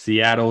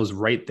 Seattle's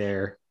right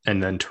there,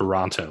 and then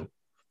Toronto.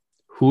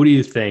 Who do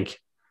you think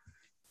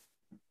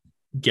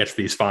gets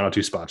these final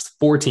 2 spots?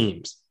 4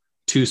 teams,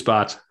 2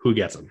 spots. Who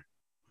gets them?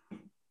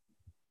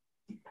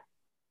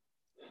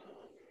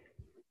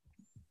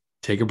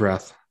 Take a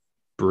breath.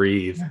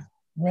 Breathe.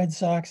 Red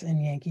Sox and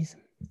Yankees.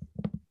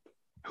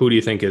 Who do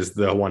you think is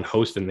the one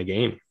hosting the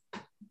game? Do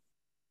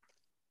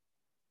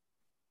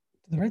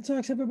the Red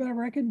Sox have a better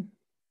record?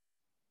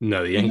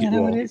 No, the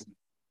Yankees.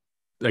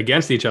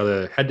 Against each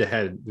other,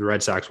 head-to-head, the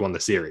Red Sox won the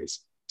series.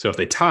 So if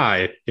they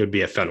tie, it would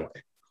be at Fenway.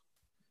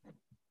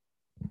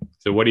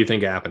 So what do you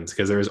think happens?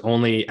 Because there's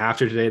only,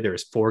 after today,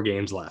 there's 4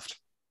 games left.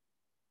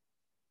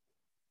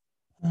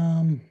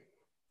 And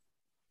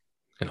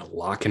a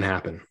lot can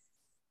happen.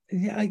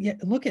 Yeah.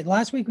 Look at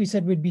last week. We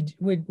said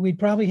we'd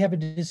probably have a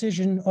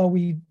decision, or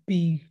we'd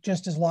be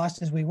just as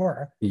lost as we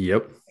were.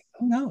 Yep.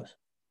 Who knows?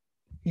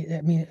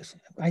 I mean,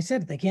 I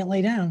said they can't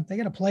lay down. They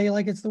got to play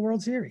like it's the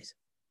World Series.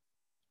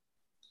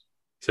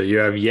 So you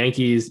have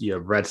Yankees, you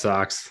have Red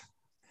Sox.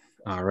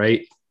 All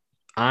right.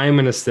 I'm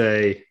going to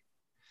say,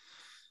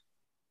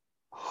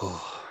 I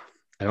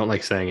don't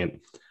like saying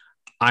it.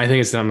 I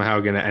think it's somehow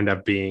going to end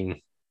up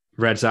being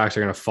Red Sox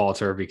are going to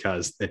falter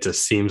because it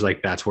just seems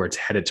like that's where it's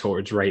headed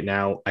towards right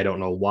now. I don't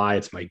know why.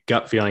 It's my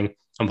gut feeling.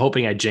 I'm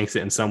hoping I jinx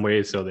it in some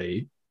ways so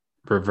they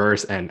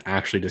reverse and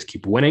actually just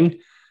keep winning.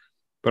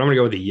 But I'm going to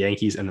go with the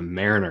Yankees and the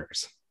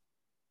Mariners.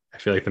 I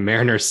feel like the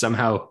Mariners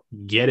somehow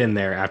get in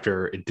there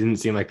after it didn't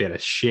seem like they had a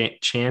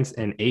chance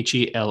in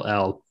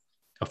HELL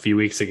a few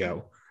weeks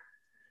ago.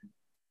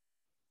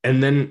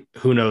 And then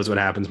who knows what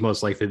happens?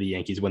 Most likely the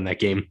Yankees win that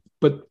game.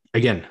 But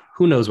again,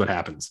 who knows what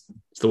happens?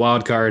 It's the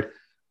wild card.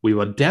 We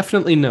will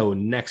definitely know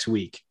next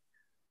week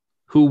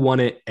who won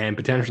it and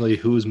potentially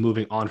who's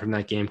moving on from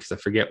that game because I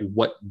forget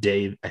what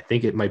day. I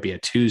think it might be a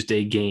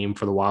Tuesday game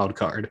for the wild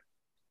card.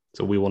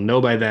 So we will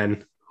know by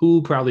then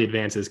who probably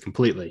advances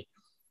completely.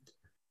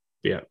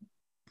 Yeah.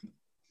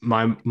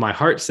 My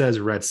heart says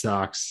Red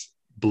Sox,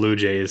 Blue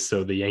Jays,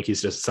 so the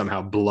Yankees just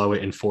somehow blow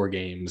it in 4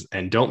 games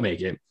and don't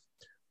make it.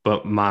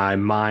 But my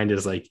mind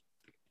is like,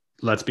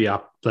 let's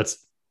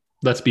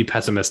be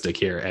pessimistic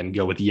here and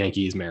go with the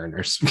Yankees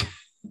Mariners.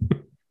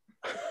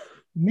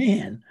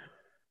 Man,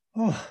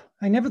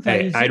 I never thought.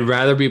 Hey, I'd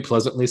rather be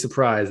pleasantly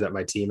surprised that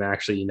my team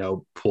actually,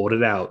 pulled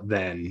it out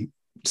than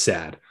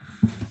sad.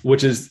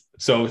 Which is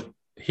so.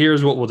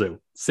 Here's what we'll do: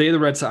 say the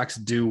Red Sox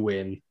do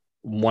win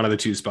one of the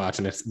 2 spots,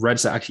 and it's Red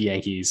Sox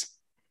Yankees.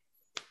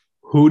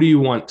 Who do you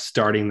want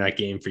starting that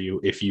game for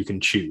you if you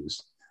can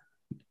choose?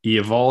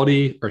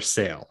 Eovaldi or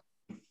Sale?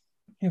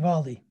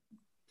 Eovaldi.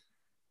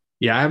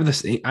 Yeah, I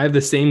have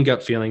the same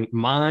gut feeling.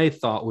 My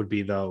thought would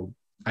be, though,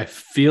 I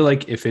feel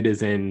like if it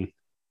is in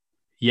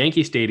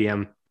Yankee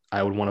Stadium,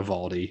 I would want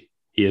Eovaldi.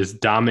 He has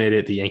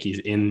dominated the Yankees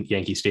in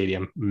Yankee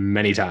Stadium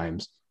many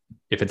times.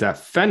 If it's at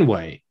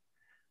Fenway,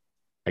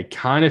 I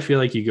kind of feel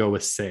like you go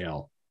with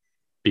Sale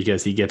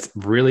because he gets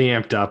really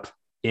amped up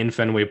in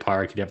Fenway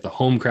Park. You'd have the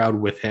home crowd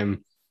with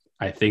him.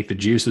 I think the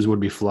juices would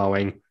be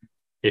flowing.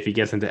 If he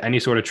gets into any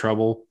sort of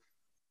trouble,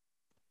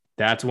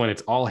 that's when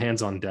it's all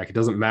hands on deck. It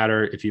doesn't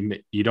matter if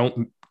you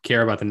don't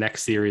care about the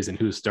next series and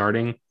who's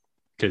starting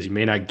because you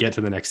may not get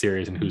to the next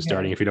series and who's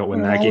starting if you don't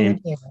win that game.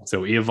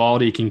 So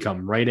Eovaldi can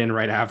come right in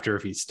right after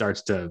if he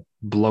starts to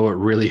blow it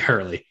really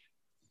early.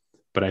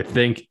 But I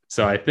think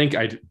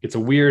it's a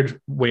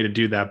weird way to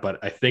do that,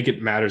 but I think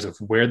it matters of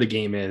where the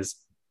game is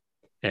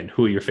and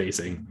who you're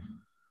facing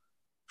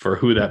for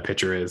who that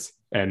pitcher is.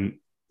 And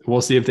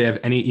we'll see if they have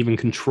any even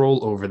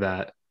control over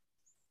that.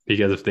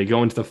 Because if they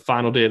go into the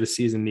final day of the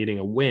season needing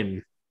a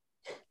win,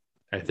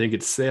 I think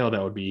it's Sale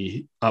that would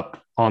be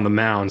up on the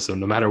mound. So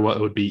no matter what,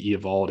 it would be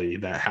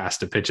Eovaldi that has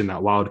to pitch in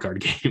that wild card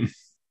game.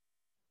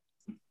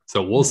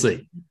 So we'll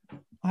see.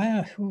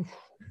 How do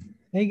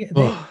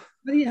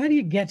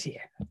you get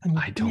here?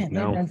 I don't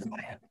know.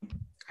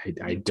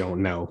 I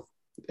don't know.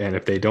 And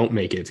if they don't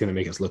make it, it's going to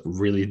make us look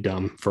really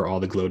dumb for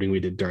all the gloating we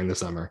did during the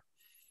summer.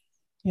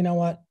 You know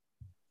what?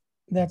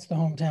 That's the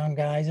hometown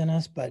guys in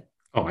us, but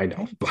oh, I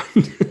know.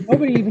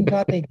 Nobody even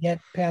thought they'd get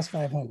past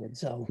 500.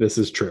 So this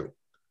is true.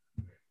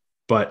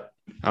 But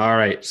all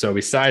right. So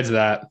besides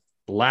that,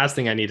 the last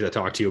thing I need to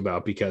talk to you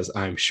about, because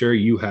I'm sure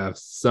you have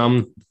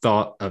some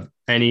thought of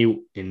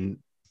any in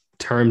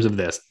terms of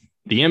this.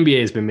 The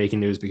NBA has been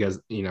making news because,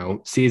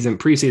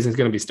 preseason is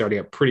going to be starting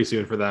up pretty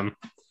soon for them,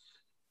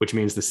 which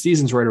means the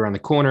season's right around the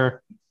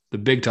corner. The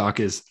big talk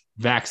is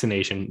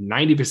vaccination.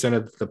 90%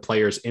 of the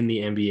players in the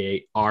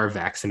NBA are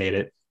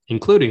vaccinated,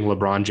 including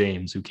LeBron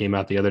James, who came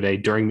out the other day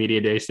during media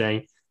day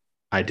saying,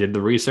 I did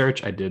the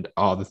research. I did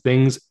all the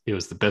things. It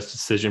was the best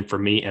decision for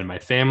me and my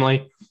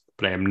family,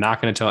 but I am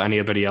not going to tell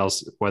anybody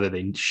else whether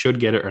they should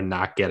get it or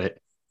not get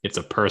it. It's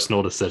a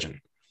personal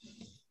decision.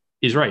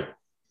 He's right.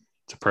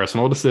 It's a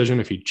personal decision.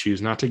 If you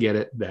choose not to get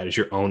it, that is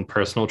your own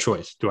personal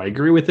choice. Do I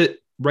agree with it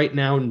right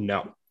now?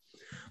 No.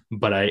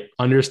 But I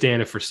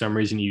understand if for some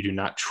reason you do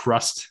not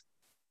trust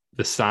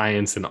the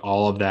science and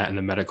all of that and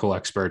the medical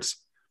experts.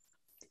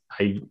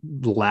 I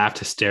laughed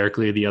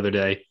hysterically the other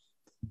day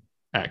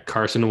at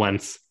Carson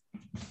Wentz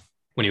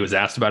when he was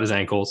asked about his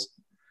ankles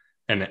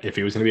and if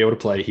he was going to be able to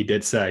play. He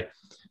did say,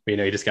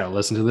 you just got to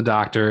listen to the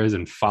doctors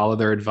and follow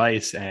their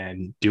advice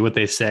and do what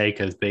they say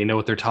because they know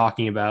what they're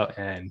talking about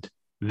and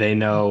they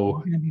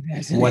know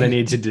what I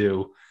need to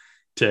do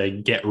to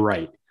get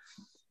right.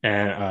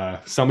 And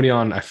somebody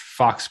on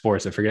Fox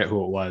Sports, I forget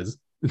who it was,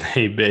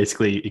 they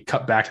basically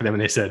cut back to them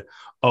and they said,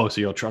 oh,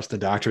 so you'll trust the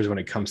doctors when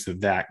it comes to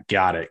that.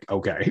 Got it.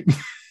 Okay.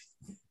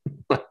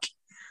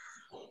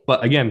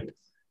 But again,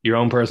 your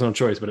own personal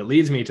choice. But it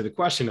leads me to the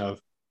question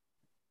of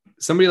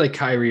somebody like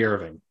Kyrie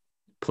Irving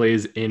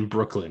plays in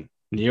Brooklyn.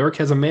 New York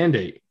has a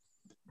mandate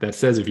that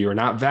says if you are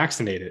not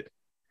vaccinated,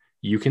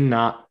 you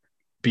cannot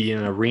be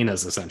in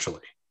arenas,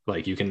 essentially.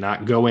 Like you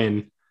cannot go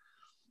in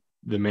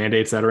the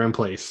mandates that are in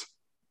place.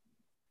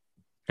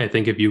 I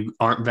think if you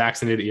aren't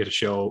vaccinated, you have to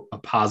show a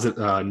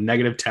positive,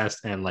 negative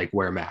test and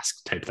wear a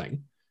mask type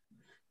thing,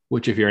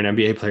 which if you're an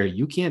NBA player,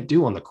 you can't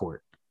do on the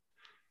court.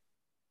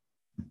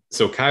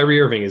 So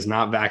Kyrie Irving is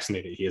not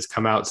vaccinated. He has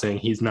come out saying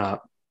he's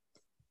not.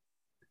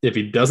 If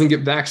he doesn't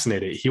get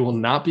vaccinated, he will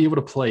not be able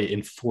to play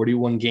in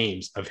 41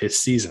 games of his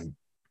season.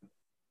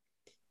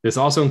 This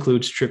also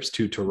includes trips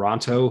to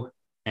Toronto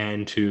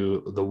and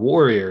to the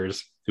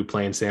Warriors who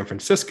play in San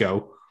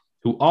Francisco,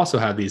 who also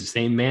have these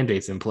same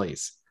mandates in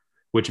place,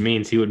 which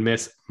means he would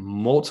miss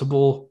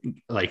multiple,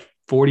 like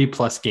 40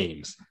 plus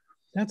games.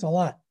 That's a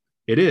lot.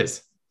 It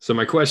is. So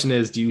my question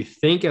is, do you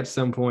think at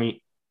some point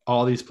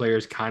all these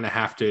players kind of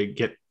have to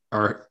get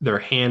their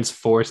hands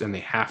forced and they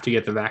have to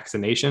get the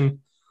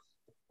vaccination?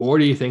 Or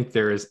do you think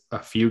there is a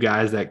few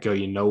guys that go,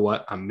 you know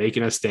what, I'm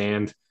making a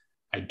stand.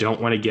 I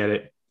don't want to get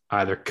it.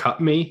 Either cut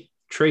me,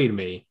 trade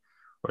me,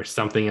 or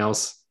something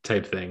else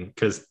type thing.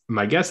 Because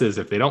my guess is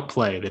if they don't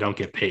play, they don't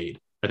get paid.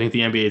 I think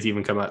the NBA has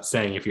even come out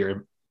saying if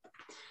you're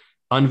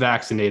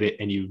unvaccinated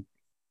and you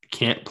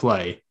can't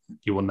play,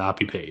 you will not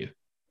be paid.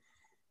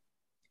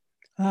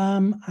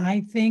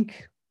 I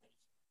think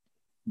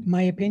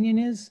my opinion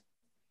is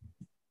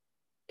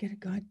get a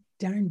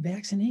goddamn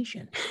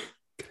vaccination.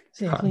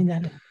 See, I cleaned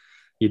that up.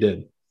 You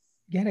did.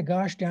 Get a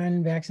gosh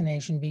darn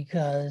vaccination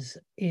because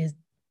it's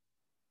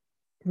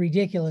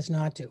ridiculous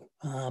not to.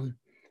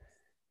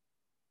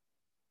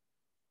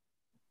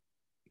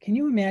 Can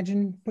you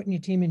imagine putting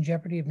your team in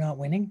jeopardy of not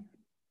winning?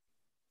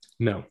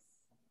 No,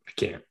 I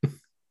can't.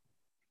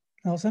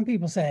 Well, some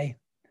people say,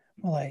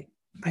 well,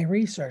 I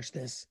researched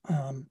this.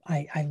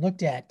 I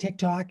looked at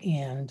TikTok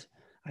and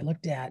I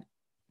looked at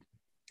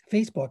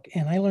Facebook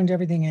and I learned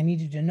everything I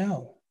needed to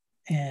know.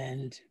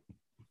 And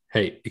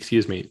hey,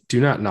 excuse me,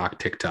 do not knock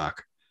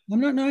TikTok. I'm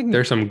not knocking.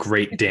 There's some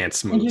great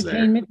dance moves there.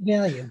 Entertainment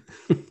value.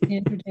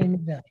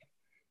 Entertainment value.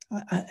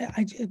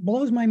 It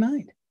blows my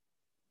mind.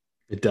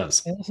 It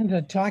does. I listen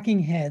to talking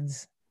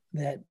heads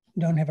that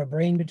don't have a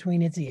brain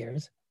between its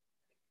ears.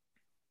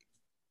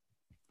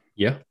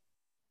 Yeah.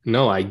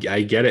 No, I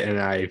get it. And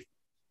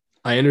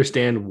I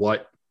understand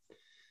why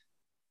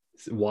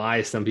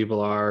some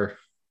people are,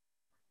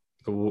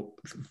 the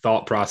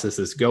thought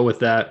processes go with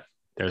that.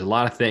 There's a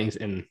lot of things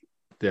in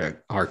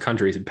our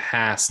country's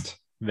past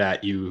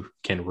that you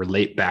can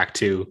relate back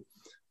to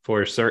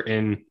for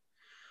certain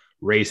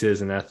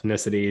races and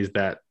ethnicities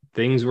that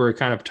things were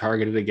kind of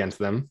targeted against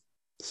them.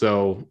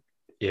 So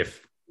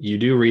if you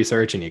do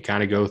research and you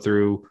kind of go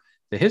through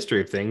the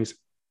history of things,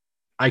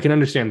 I can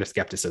understand the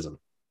skepticism.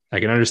 I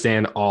can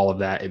understand all of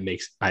that.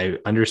 I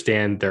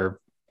understand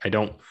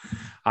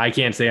I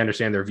can't say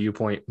understand their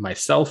viewpoint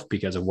myself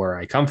because of where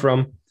I come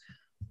from,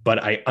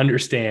 but I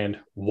understand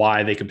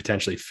why they could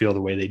potentially feel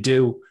the way they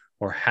do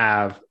or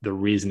have the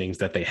reasonings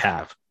that they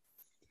have.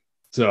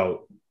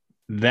 So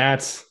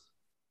that's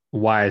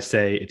why I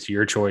say it's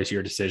your choice,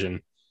 your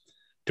decision.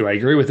 Do I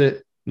agree with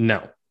it?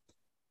 No.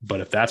 But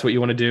if that's what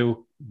you want to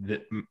do,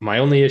 my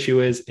only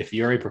issue is if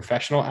you're a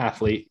professional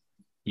athlete,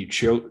 you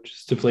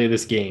chose to play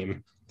this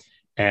game,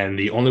 and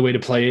the only way to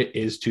play it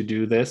is to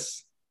do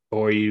this,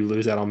 or you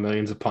lose out on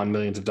millions upon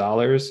millions of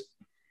dollars,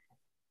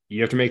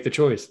 you have to make the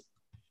choice.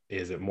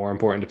 Is it more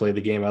important to play the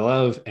game I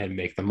love and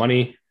make the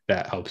money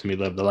that helps me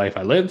live the life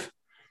I live?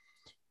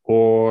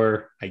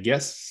 Or I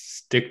guess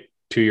stick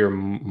to your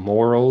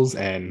morals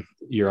and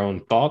your own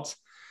thoughts.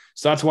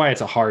 So that's why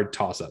it's a hard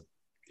toss-up.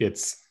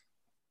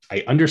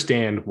 I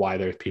understand why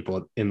there's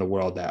people in the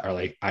world that are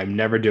like, I'm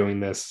never doing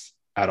this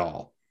at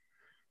all.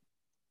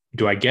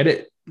 Do I get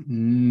it?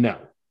 No.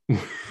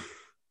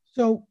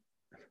 So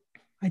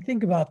I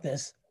think about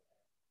this,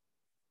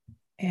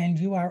 and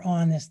you are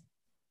on this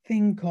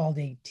thing called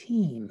a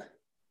team.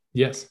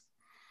 Yes.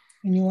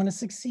 And you want to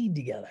succeed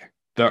together.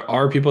 There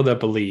are people that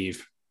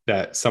believe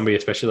that somebody,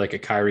 especially like a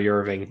Kyrie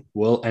Irving,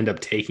 will end up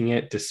taking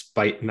it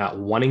despite not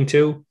wanting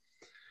to,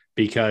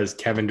 because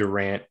Kevin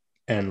Durant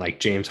and like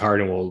James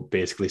Harden will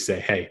basically say,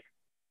 hey,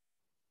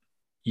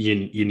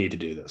 you need to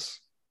do this.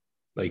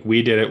 Like,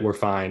 we did it. We're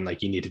fine.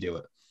 Like, you need to do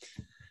it.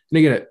 And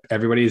again,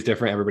 everybody is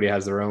different. Everybody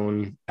has their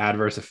own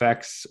adverse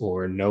effects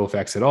or no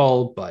effects at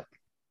all. But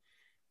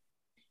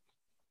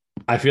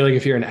I feel like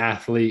if you're an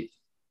athlete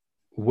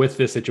with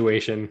this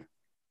situation,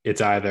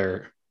 it's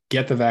either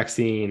get the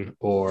vaccine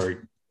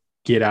or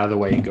get out of the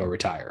way and go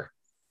retire,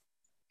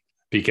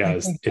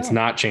 because it's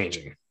not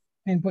changing.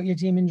 And put your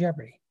team in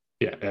jeopardy.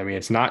 Yeah. I mean,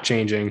 it's not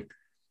changing.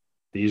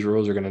 These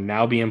rules are going to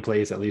now be in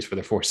place, at least for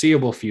the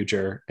foreseeable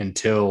future,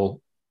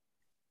 until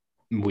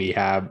we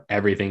have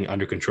everything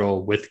under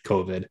control with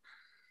COVID.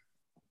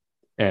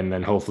 And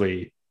then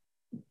hopefully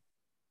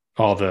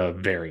all the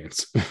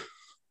variants.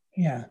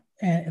 Yeah.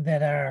 And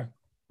that are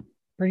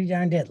pretty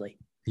darn deadly.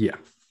 Yeah.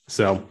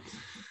 So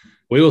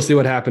we will see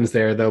what happens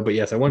there, though. But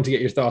yes, I wanted to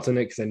get your thoughts on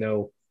it because I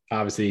know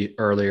obviously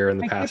earlier in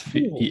the past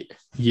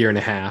year and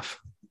a half,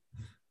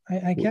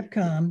 I kept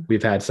calm.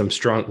 We've had some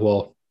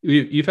strong,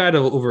 you've had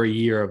over a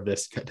year of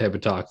this type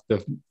of talk.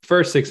 The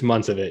first 6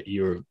 months of it,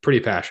 you were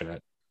pretty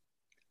passionate.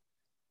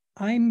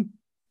 I'm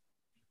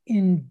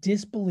in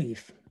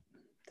disbelief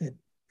that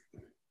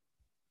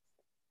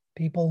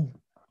people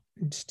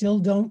still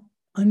don't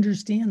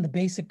understand the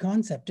basic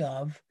concept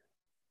of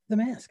the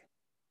mask.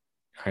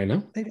 I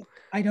know.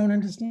 I don't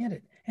understand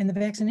it. And the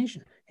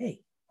vaccination.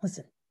 Hey,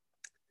 listen,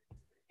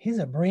 here's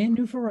a brand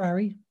new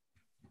Ferrari.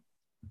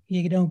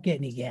 You don't get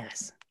any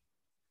gas.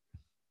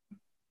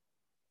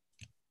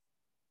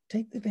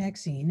 Take the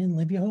vaccine and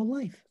live your whole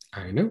life.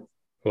 I know.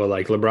 Well,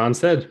 like LeBron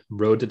said,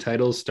 road to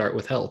titles start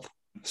with health.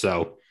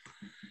 So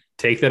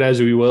take that as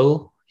we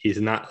will. He's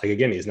not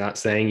he's not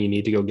saying you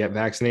need to go get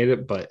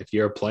vaccinated, but if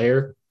you're a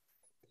player,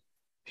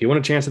 if you want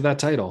a chance at that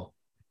title,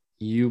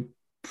 you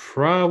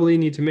probably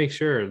need to make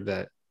sure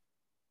that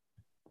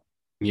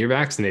you're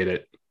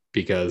vaccinated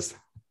because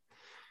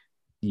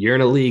you're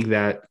in a league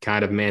that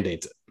kind of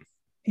mandates it.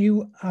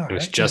 You are. And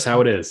it's just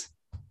how it is.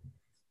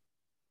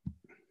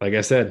 Like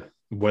I said,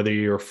 whether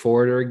you're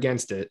for it or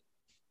against it,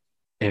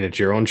 and it's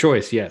your own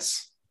choice,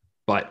 yes.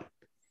 But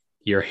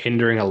you're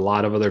hindering a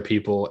lot of other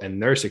people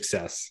and their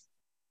success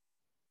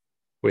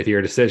with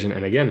your decision.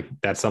 And again,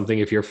 that's something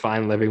if you're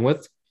fine living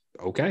with,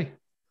 okay.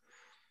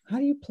 How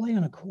do you play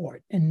on a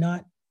court and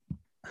not?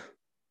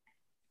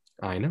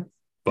 I know.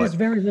 There's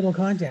very little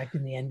contact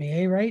in the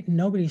NBA, right?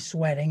 Nobody's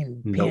sweating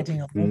and panting.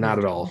 Nope, not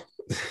at all.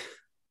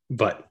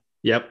 But,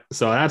 yep.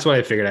 So that's what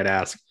I figured I'd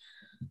ask.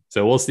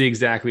 So we'll see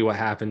exactly what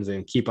happens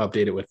and keep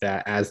updated with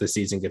that as the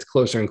season gets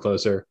closer and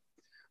closer.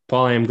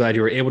 Paul, I am glad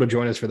you were able to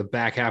join us for the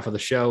back half of the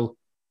show.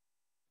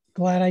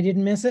 Glad I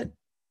didn't miss it.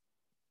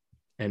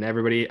 And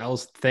everybody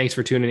else, thanks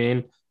for tuning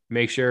in.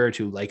 Make sure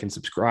to like and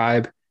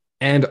subscribe.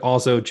 And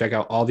also check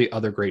out all the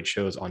other great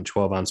shows on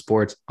 12 Ounce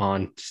Sports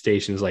on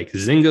stations like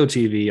Zingo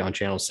TV on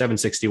channel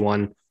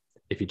 761.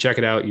 If you check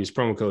it out, use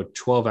promo code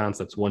 12 ounce,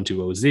 that's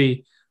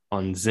 120Z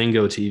on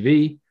Zingo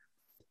TV.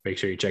 Make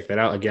sure you check that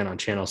out again on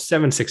channel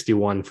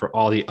 761 for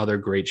all the other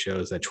great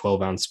shows that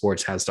 12 Ounce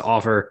Sports has to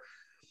offer.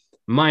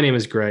 My name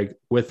is Greg.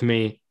 With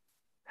me,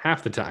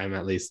 half the time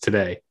at least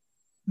today,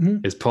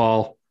 is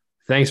Paul.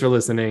 Thanks for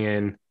listening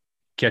and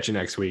catch you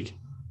next week.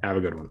 Have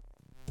a good one.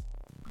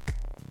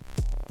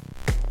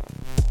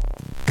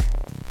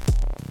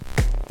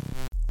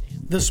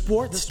 The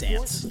Sports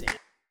Stance.